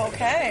 Oh,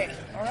 okay.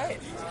 All right.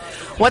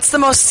 What's the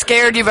most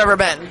scared you've ever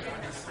been?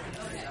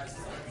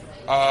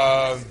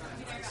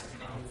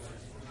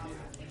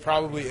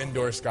 Probably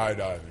indoor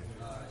skydiving.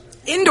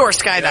 Indoor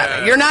skydiving.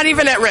 Yeah. You're not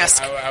even at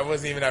risk. I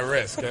wasn't even at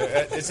risk.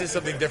 It's just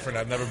something different.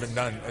 I've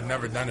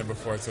never done it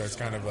before, so it's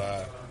kind of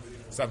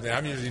something.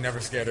 I'm usually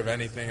never scared of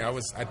anything. I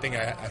think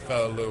I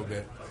felt a little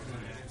bit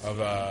of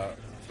a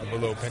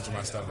little pinch in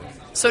my stomach.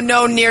 So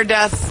no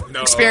near-death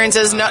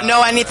experiences,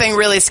 no anything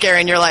really scary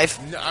in your life?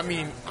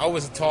 I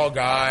was a tall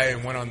guy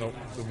and went on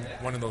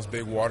one of those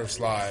big water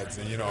slides,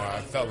 and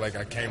I felt like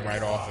I came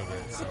right off of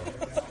it. So.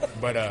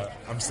 But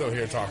I'm still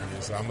here talking to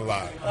you, so I'm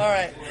alive. All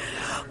right.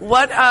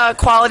 What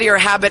quality or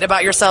habit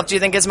about yourself do you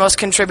think has most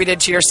contributed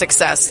to your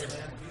success?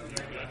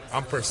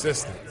 I'm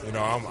persistent.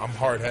 I'm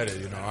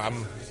hard-headed.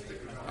 I'm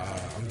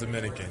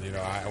Dominican.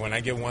 When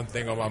I get one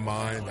thing on my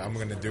mind, I'm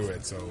going to do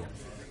it. So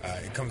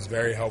it comes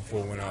very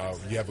helpful when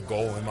you have a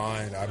goal in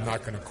mind. I'm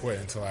not going to quit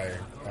until I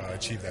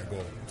achieve that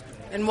goal.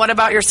 And what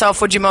about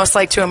yourself would you most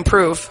like to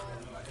improve?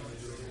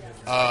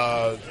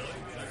 I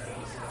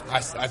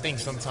think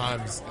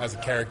sometimes, as a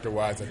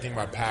character-wise, I think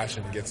my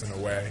passion gets in the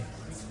way.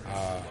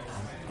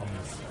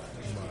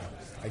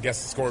 I guess,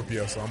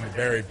 Scorpio, so I'm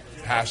very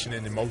passionate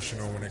and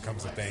emotional when it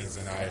comes to things,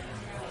 and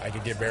I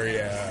could get very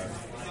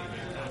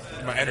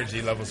my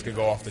energy levels could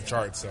go off the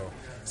charts. So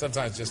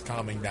sometimes just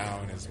calming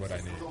down is what I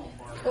need.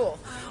 Cool.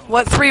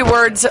 What 3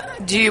 words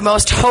do you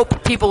most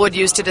hope people would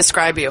use to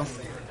describe you?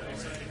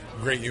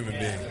 Great human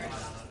being.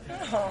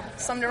 Oh,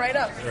 something to write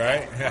up.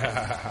 Right?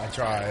 I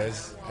try.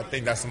 I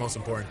think that's the most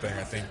important thing.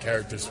 I think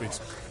character speaks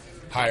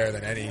higher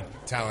than any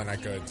talent I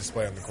could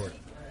display on the court.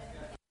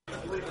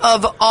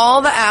 Of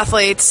all the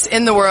athletes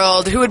in the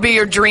world, who would be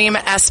your dream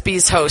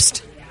ESPYs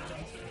host?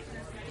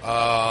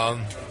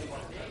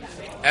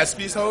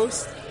 ESPYs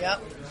host?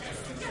 Yep.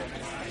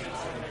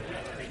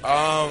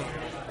 I'm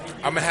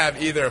going to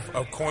have either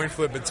a coin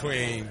flip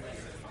between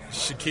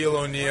Shaquille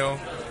O'Neal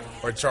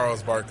or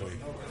Charles Barkley.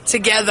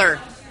 Together.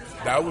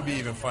 That would be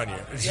even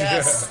funnier.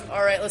 Yes.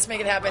 All right, let's make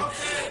it happen.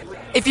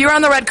 If you were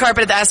on the red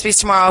carpet at the ESPYs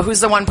tomorrow,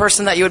 who's the one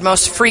person that you would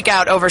most freak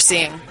out over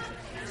seeing?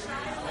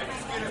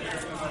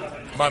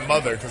 My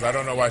mother, because I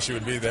don't know why she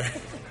would be there.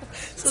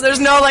 So there's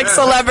no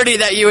celebrity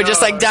that you would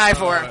just die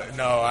for?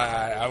 No,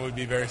 I would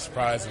be very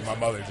surprised if my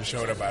mother just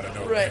showed up out of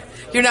nowhere. Right.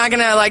 You're not going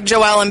to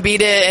Joel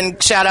Embiid it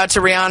and shout out to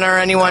Rihanna or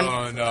anyone?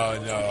 No.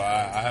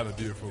 I have a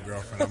beautiful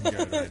girlfriend. I'm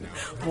good right now.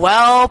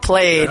 Well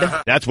played.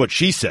 That's what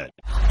she said.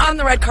 On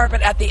the red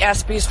carpet at the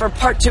ESPYs for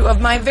part 2 of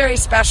my very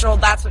special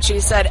That's What She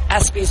Said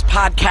ESPYs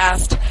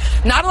podcast.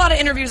 Not a lot of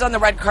interviews on the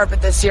red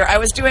carpet this year. I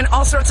was doing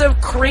all sorts of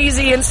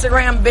crazy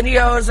Instagram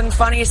videos and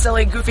funny,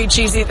 silly, goofy,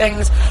 cheesy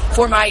things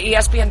for my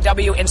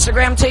ESPNW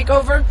Instagram Instagram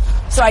takeover,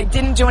 so I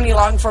didn't do any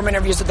long-form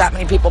interviews with that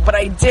many people, but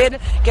I did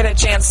get a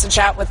chance to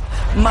chat with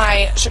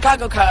my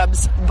Chicago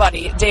Cubs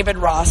buddy, David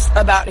Ross,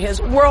 about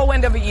his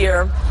whirlwind of a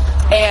year.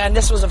 And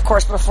this was, of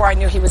course, before I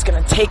knew he was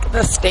going to take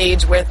the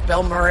stage with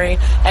Bill Murray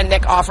and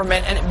Nick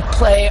Offerman and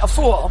play a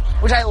fool,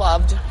 which I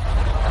loved.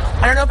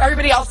 I don't know if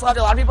everybody else loved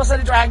it. A lot of people said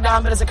it dragged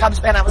on, but as a Cubs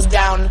fan, I was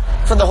down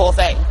for the whole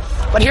thing.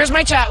 But here's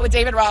my chat with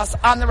David Ross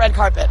on the red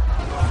carpet.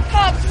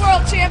 Cubs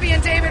world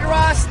champion David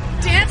Ross,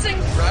 dancing,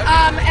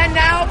 and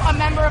now a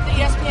member of the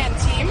ESPN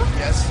team.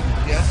 Yes.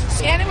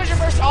 And it was your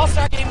first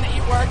All-Star game that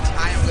you worked.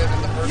 I am living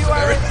the first. You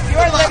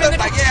are living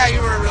the. Like, yeah, you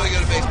were really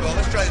good at baseball.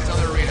 Let's try this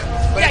other arena.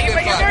 But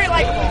But you're very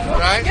likable,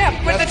 right? Yeah,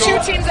 with That's the two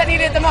cool. teams that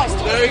needed the most.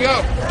 There you go.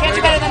 Can't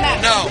do better than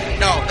that. No.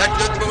 That's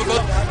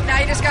good.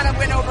 Now you just gotta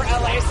win over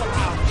LA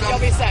somehow. You'll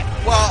be set.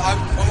 Well, I'm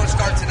going to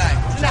start tonight.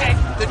 Tonight.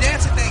 The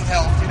dancing thing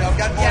helped.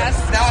 Got more. Yes.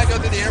 Now I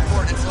go through the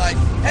airport and it's like,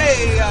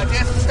 hey,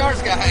 Dancing Stars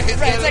guy. Right,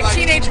 it's like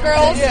teenage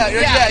girls.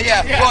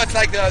 Yeah. Well, it's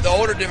like the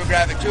older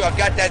demographic too. I've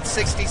got that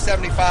 60,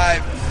 75.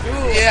 Ooh.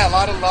 Yeah, a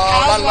lot of love.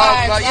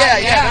 Housewives,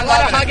 Yeah, a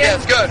lot of hugging. Yeah,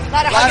 it's good. A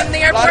lot of hugging in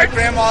the airport. A lot of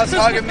grandmas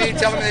hugging me,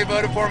 telling me they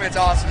voted for me. It's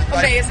awesome.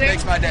 Amazing. It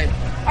makes my day.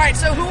 All right,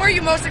 so who are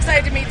you most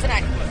excited to meet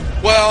tonight?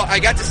 Well, I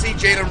got to see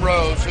Jalen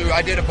Rose, who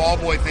I did a ball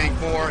boy thing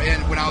for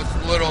when I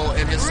was little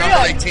in his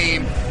summer league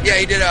team. Yeah,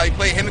 he did. He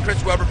played. Him and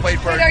Chris Webber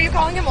played for. Wait, are you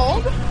calling him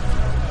old?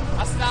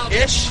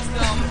 Ish.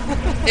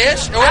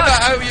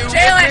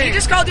 Jalen, he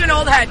just called you an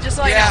old head, just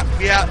like that.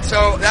 Yeah.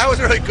 So that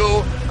was really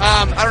cool.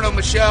 I don't know,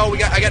 Michelle.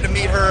 I got to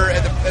meet her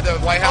at the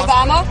White House.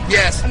 Obama.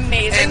 Yes.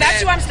 Amazing. And that's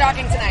who I'm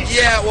stalking tonight.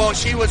 Yeah. Well,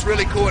 she was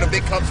really cool and a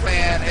big Cubs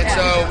fan, and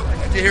so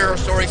to hear her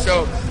story,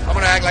 so I'm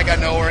gonna act like I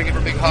know her and give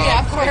her a big hug. Yeah,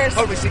 of course.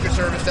 Hopefully, Secret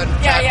Service doesn't.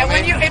 Yeah.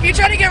 If you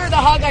try to give her the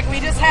hug like we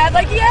just had,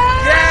 like Yeah,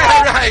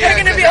 right. they're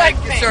gonna be like,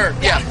 sure,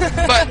 yeah.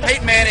 But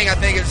Peyton Manning, I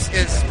think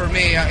is for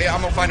me.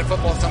 I'm gonna find a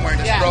football somewhere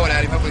and just throw it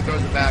at him. Hopefully, he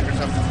throws it back or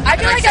something. I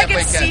feel like I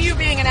could see you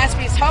being an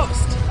ESPY's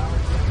host.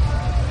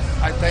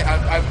 I'm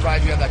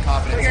glad you have that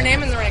confidence. Put your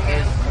name in the ring,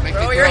 man.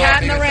 Throw your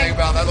hat in the ring.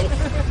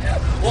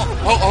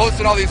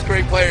 Hosting all these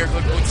great players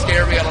would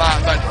scare me a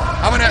lot, but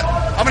I'm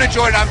gonna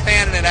enjoy it. I'm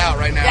fanning it out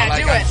right now. Yeah,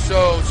 like do I'm it.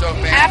 so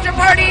fan. After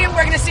party,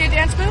 we're gonna see you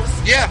dance moves.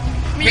 Yeah,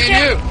 me and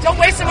you. Don't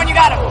waste them when you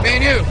got them. Me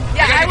and you.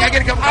 Yeah, I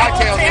get a couple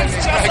cocktails. I will dance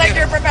just like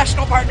your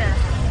professional partner.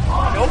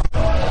 Nope.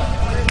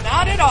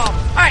 Not at all.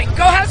 All right,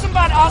 go have some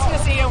fun. Awesome to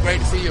see you. Great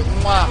to see you.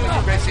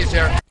 Mwah. Great to see you,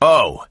 Sarah.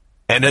 Oh,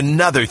 and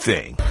another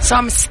thing. So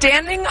I'm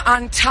standing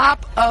on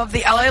top of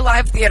the LA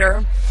Live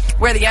Theater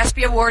where the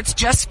ESPY Awards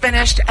just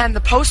finished and the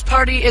post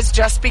party is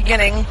just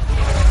beginning.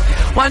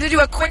 Wanted to do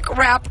a quick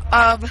wrap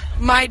of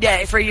my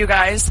day for you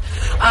guys.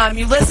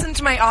 You listened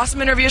to my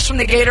awesome interviews from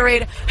the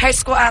Gatorade High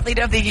School Athlete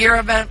of the Year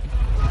event.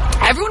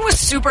 Everyone was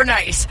super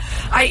nice.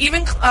 I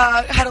even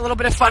had a little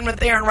bit of fun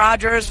with Aaron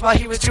Rodgers while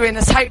he was doing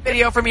this hype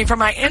video for me for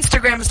my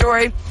Instagram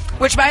story,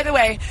 which, by the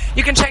way,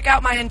 you can check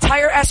out my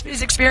entire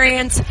ESPYs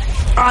experience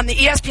on the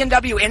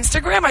ESPNW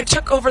Instagram. I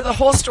took over the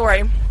whole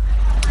story.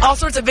 All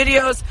sorts of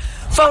videos,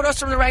 photos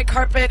from the red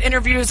carpet,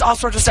 interviews, all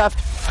sorts of stuff.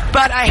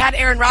 But I had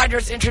Aaron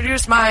Rodgers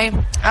introduce my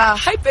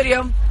hype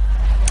video.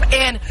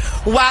 And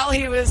while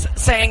he was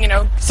saying,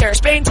 Sarah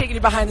Spain taking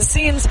you behind the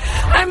scenes,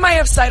 I might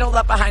have sidled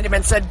up behind him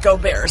and said, "Go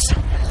Bears."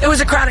 It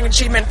was a crowning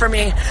achievement for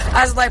me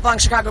as a lifelong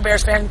Chicago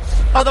Bears fan,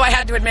 although I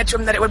had to admit to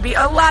him that it would be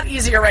a lot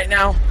easier right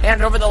now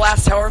and over the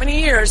last however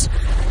many years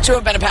to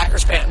have been a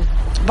Packers fan.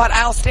 But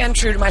I'll stand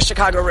true to my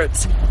Chicago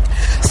roots.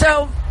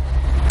 So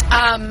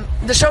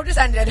the show just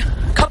ended.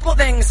 A couple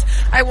things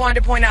I wanted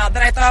to point out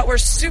that I thought were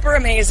super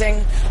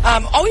amazing.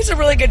 Always a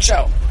really good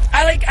show.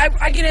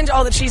 I get into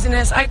all the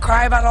cheesiness. I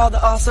cry about all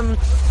the awesome,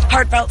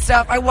 heartfelt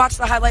stuff. I watch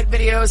the highlight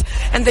videos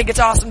and think it's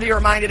awesome to be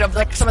reminded of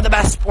some of the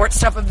best sports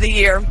stuff of the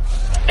year.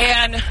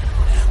 And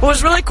what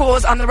was really cool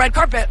is on the red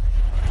carpet,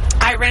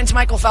 I ran into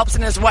Michael Phelps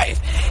and his wife.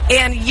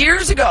 And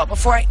years ago,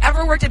 before I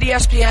ever worked at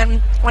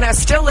ESPN, when I was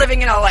still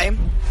living in LA,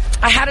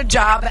 I had a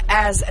job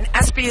as an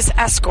ESPY's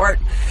escort.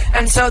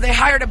 And so they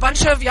hired a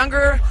bunch of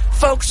younger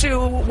folks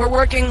who were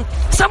working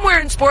somewhere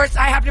in sports.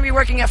 I happened to be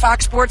working at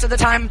Fox Sports at the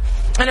time,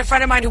 and a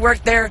friend of mine who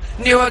worked there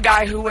knew a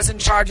guy who was in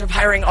charge of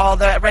hiring all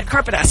the red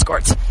carpet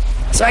escorts.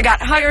 So I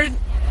got hired,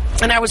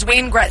 and I was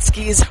Wayne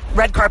Gretzky's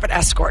red carpet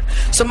escort.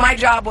 So my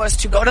job was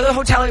to go to the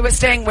hotel he was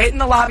staying, wait in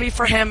the lobby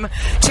for him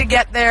to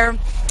get there,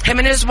 him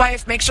and his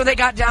wife, make sure they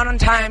got down on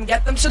time,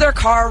 get them to their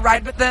car,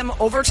 ride with them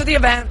over to the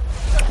event,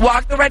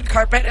 walk the red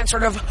carpet, and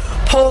sort of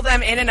pull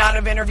them in and out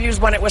of interviews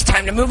when it was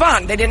time to move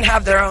on. They didn't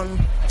have their own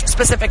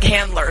specific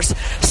handlers,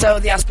 so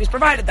the ESPYs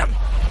provided them.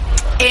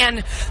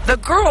 And the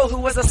girl who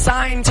was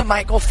assigned to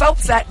Michael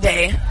Phelps that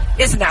day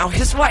is now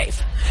his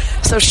wife.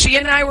 So she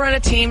and I were on a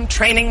team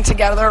training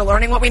together,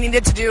 learning what we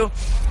needed to do,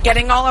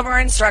 getting all of our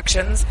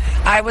instructions.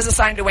 I was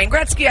assigned to Wayne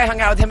Gretzky. I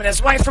hung out with him and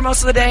his wife for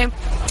most of the day.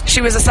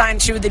 She was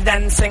assigned to the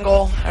then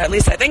single, or at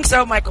least I think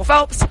so, Michael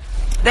Phelps.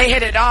 They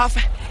hit it off,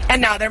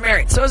 and now they're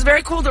married. So it was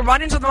very cool to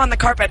run into them on the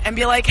carpet and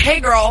be like, "Hey,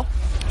 girl,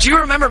 do you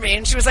remember me?"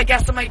 And she was like,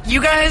 "Yes." I'm like,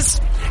 "You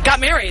guys got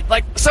married.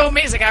 So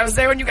amazing. I was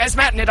there when you guys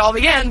met and it all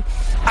began."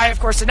 I,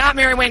 of course, did not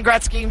marry Wayne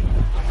Gretzky.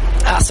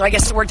 So I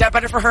guess it worked out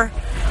better for her.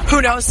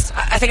 Who knows?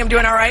 I think I'm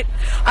doing all right.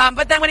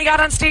 But then when he got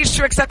on stage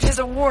to accept his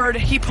award,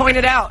 he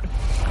pointed out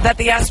that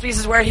the ESPYs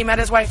is where he met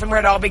his wife and where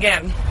it all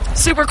began.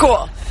 Super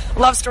cool.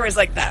 Love stories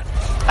like that.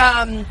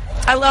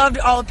 I loved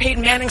all of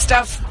Peyton Manning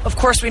stuff. Of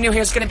course, we knew he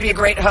was going to be a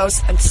great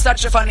host and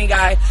such a funny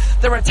guy.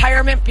 The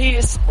retirement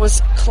piece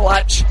was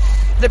clutch.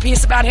 The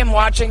piece about him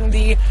watching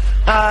the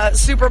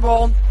Super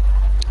Bowl,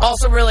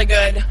 also really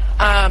good.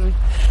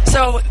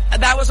 So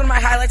that was one of my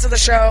highlights of the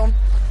show.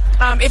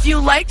 If you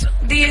liked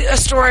the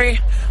story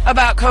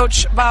about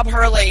Coach Bob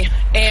Hurley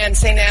and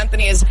St.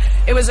 Anthony's,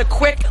 it was a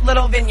quick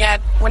little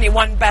vignette when he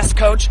won Best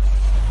Coach.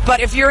 But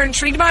if you're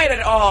intrigued by it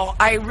at all,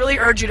 I really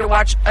urge you to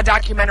watch a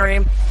documentary.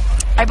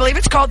 I believe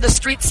it's called The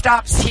Street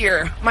Stops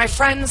Here. My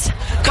friend's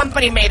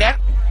company made it,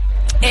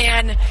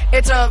 and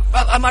it's a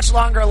much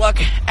longer look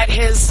at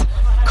his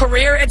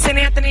career at St.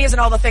 Anthony's and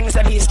all the things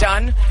that he's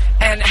done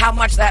and how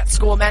much that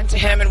school meant to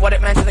him and what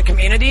it meant to the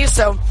community.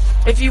 So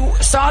if you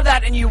saw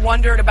that and you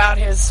wondered about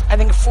his, I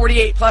think,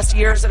 48 plus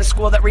years at a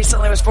school that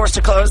recently was forced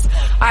to close,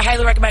 I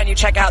highly recommend you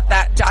check out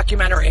that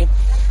documentary.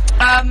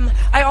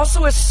 I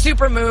also was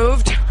super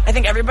moved, I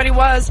think everybody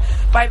was,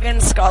 by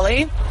Vin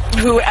Scully,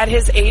 who at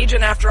his age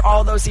and after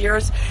all those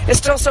years is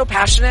still so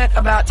passionate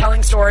about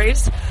telling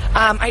stories.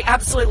 I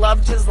absolutely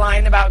loved his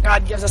line about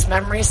God gives us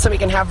memories so we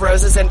can have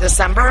roses in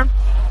December.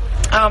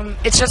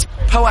 It's just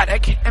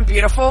poetic and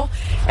beautiful,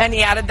 and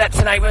he added that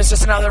tonight was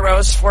just another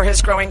rose for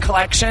his growing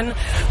collection.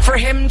 For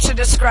him to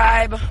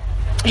describe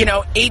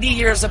 80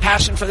 years of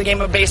passion for the game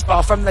of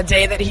baseball, from the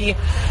day that he,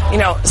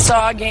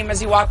 saw a game as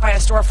he walked by a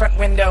storefront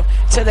window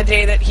to the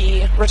day that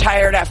he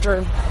retired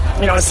after,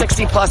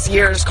 60 plus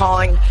years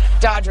calling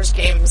Dodgers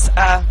games,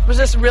 was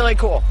just really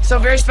cool. So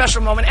very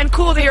special moment, and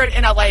cool to hear it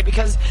in LA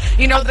because,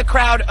 the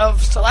crowd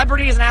of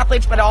celebrities and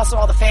athletes, but also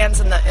all the fans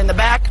in the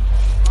back,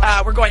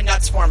 were going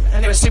nuts for him,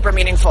 and it was super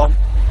meaningful.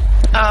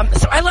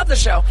 So I love the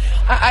show.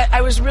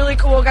 I was really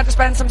cool. Got to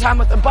spend some time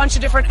with a bunch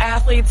of different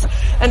athletes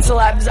and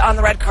celebs on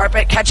the red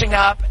carpet, catching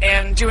up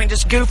and doing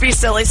just goofy,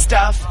 silly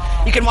stuff.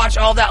 You can watch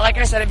all that, like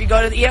I said, if you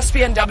go to the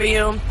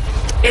ESPNW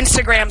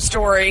Instagram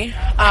story.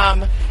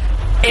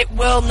 It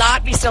will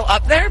not be still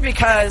up there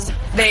because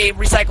they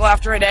recycle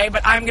after a day,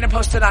 but I'm going to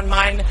post it on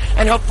mine,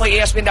 and hopefully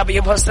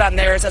ESPNW post it on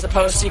theirs as a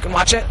post so you can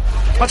watch it.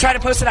 I'll try to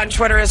post it on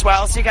Twitter as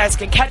well so you guys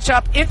can catch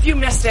up if you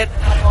missed it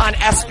on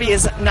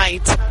ESPY's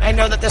night. I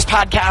know that this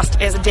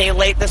podcast is a day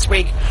late this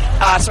week,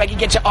 so I can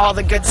get you all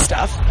the good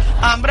stuff.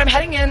 But I'm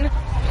heading in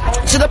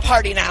to the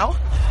party now.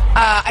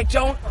 I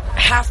don't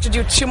have to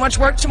do too much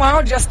work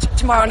tomorrow, just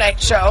tomorrow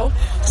night show.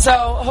 So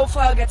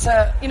hopefully I'll get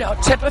to,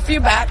 tip a few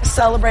back,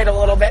 celebrate a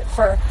little bit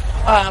for,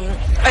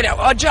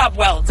 a job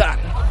well done.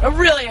 A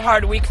really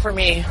hard week for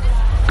me,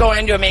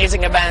 going to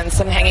amazing events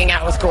and hanging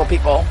out with cool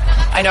people.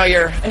 I know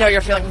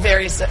you're feeling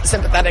very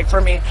sympathetic for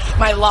me.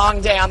 My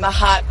long day on the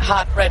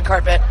hot red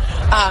carpet.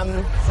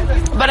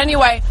 But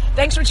anyway,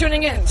 thanks for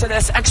tuning in to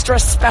this extra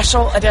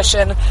special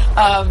edition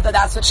of the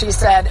That's What She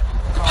Said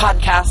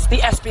podcast, the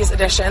ESPYs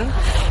edition.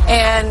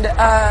 And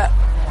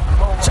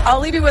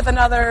I'll leave you with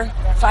another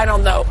final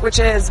note, which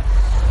is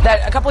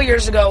that a couple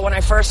years ago when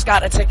I first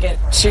got a ticket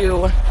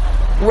to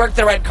work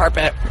the red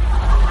carpet,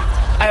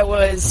 I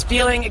was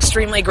feeling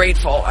extremely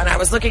grateful, and I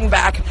was looking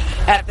back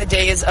at the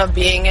days of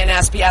being an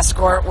ESPY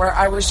escort where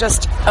I was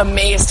just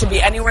amazed to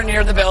be anywhere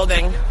near the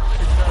building.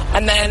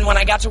 And then when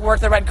I got to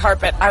work the red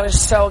carpet, I was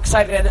so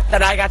excited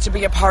that I got to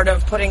be a part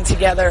of putting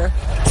together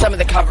some of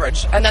the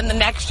coverage. And then the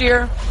next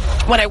year,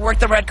 when I worked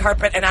the red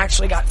carpet and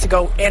actually got to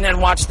go in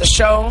and watch the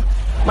show,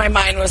 my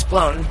mind was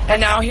blown. And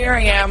now here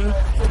I am,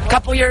 a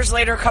couple years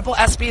later, a couple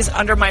ESPYs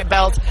under my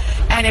belt,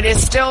 and it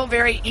is still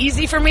very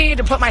easy for me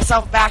to put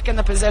myself back in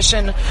the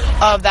position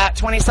of that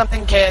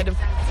 20-something kid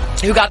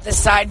who got this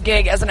side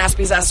gig as an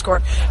ESPYs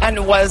escort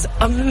and was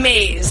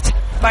amazed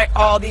by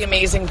all the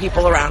amazing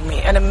people around me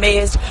and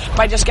amazed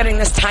by just getting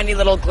this tiny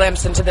little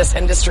glimpse into this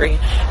industry.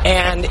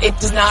 And it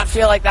does not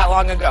feel like that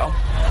long ago.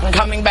 I'm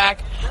coming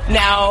back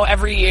now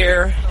every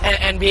year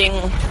and being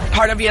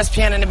part of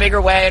ESPN in a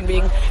bigger way and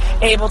being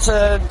able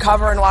to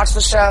cover and watch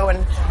the show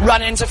and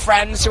run into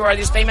friends who are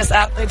these famous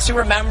athletes who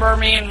remember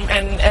me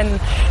and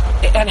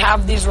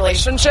have these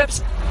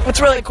relationships. It's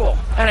really cool,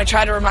 and I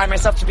try to remind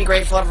myself to be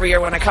grateful every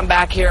year when I come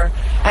back here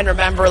and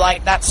remember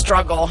that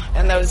struggle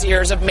and those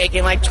years of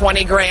making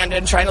 $20,000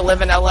 and trying to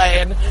live in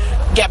LA and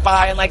get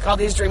by, and all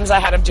these dreams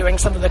I had of doing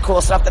some of the cool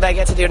stuff that I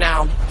get to do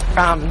now.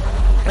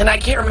 And I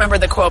can't remember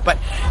the quote, but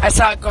I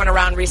saw it going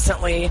around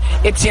recently.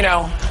 It's,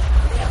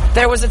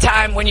 there was a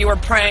time when you were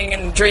praying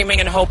and dreaming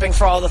and hoping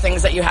for all the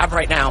things that you have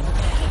right now.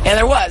 And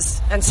there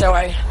was. And so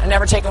I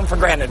never take them for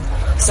granted.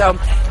 So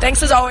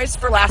thanks as always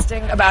for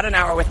lasting about an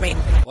hour with me.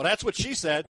 Well, that's what she said.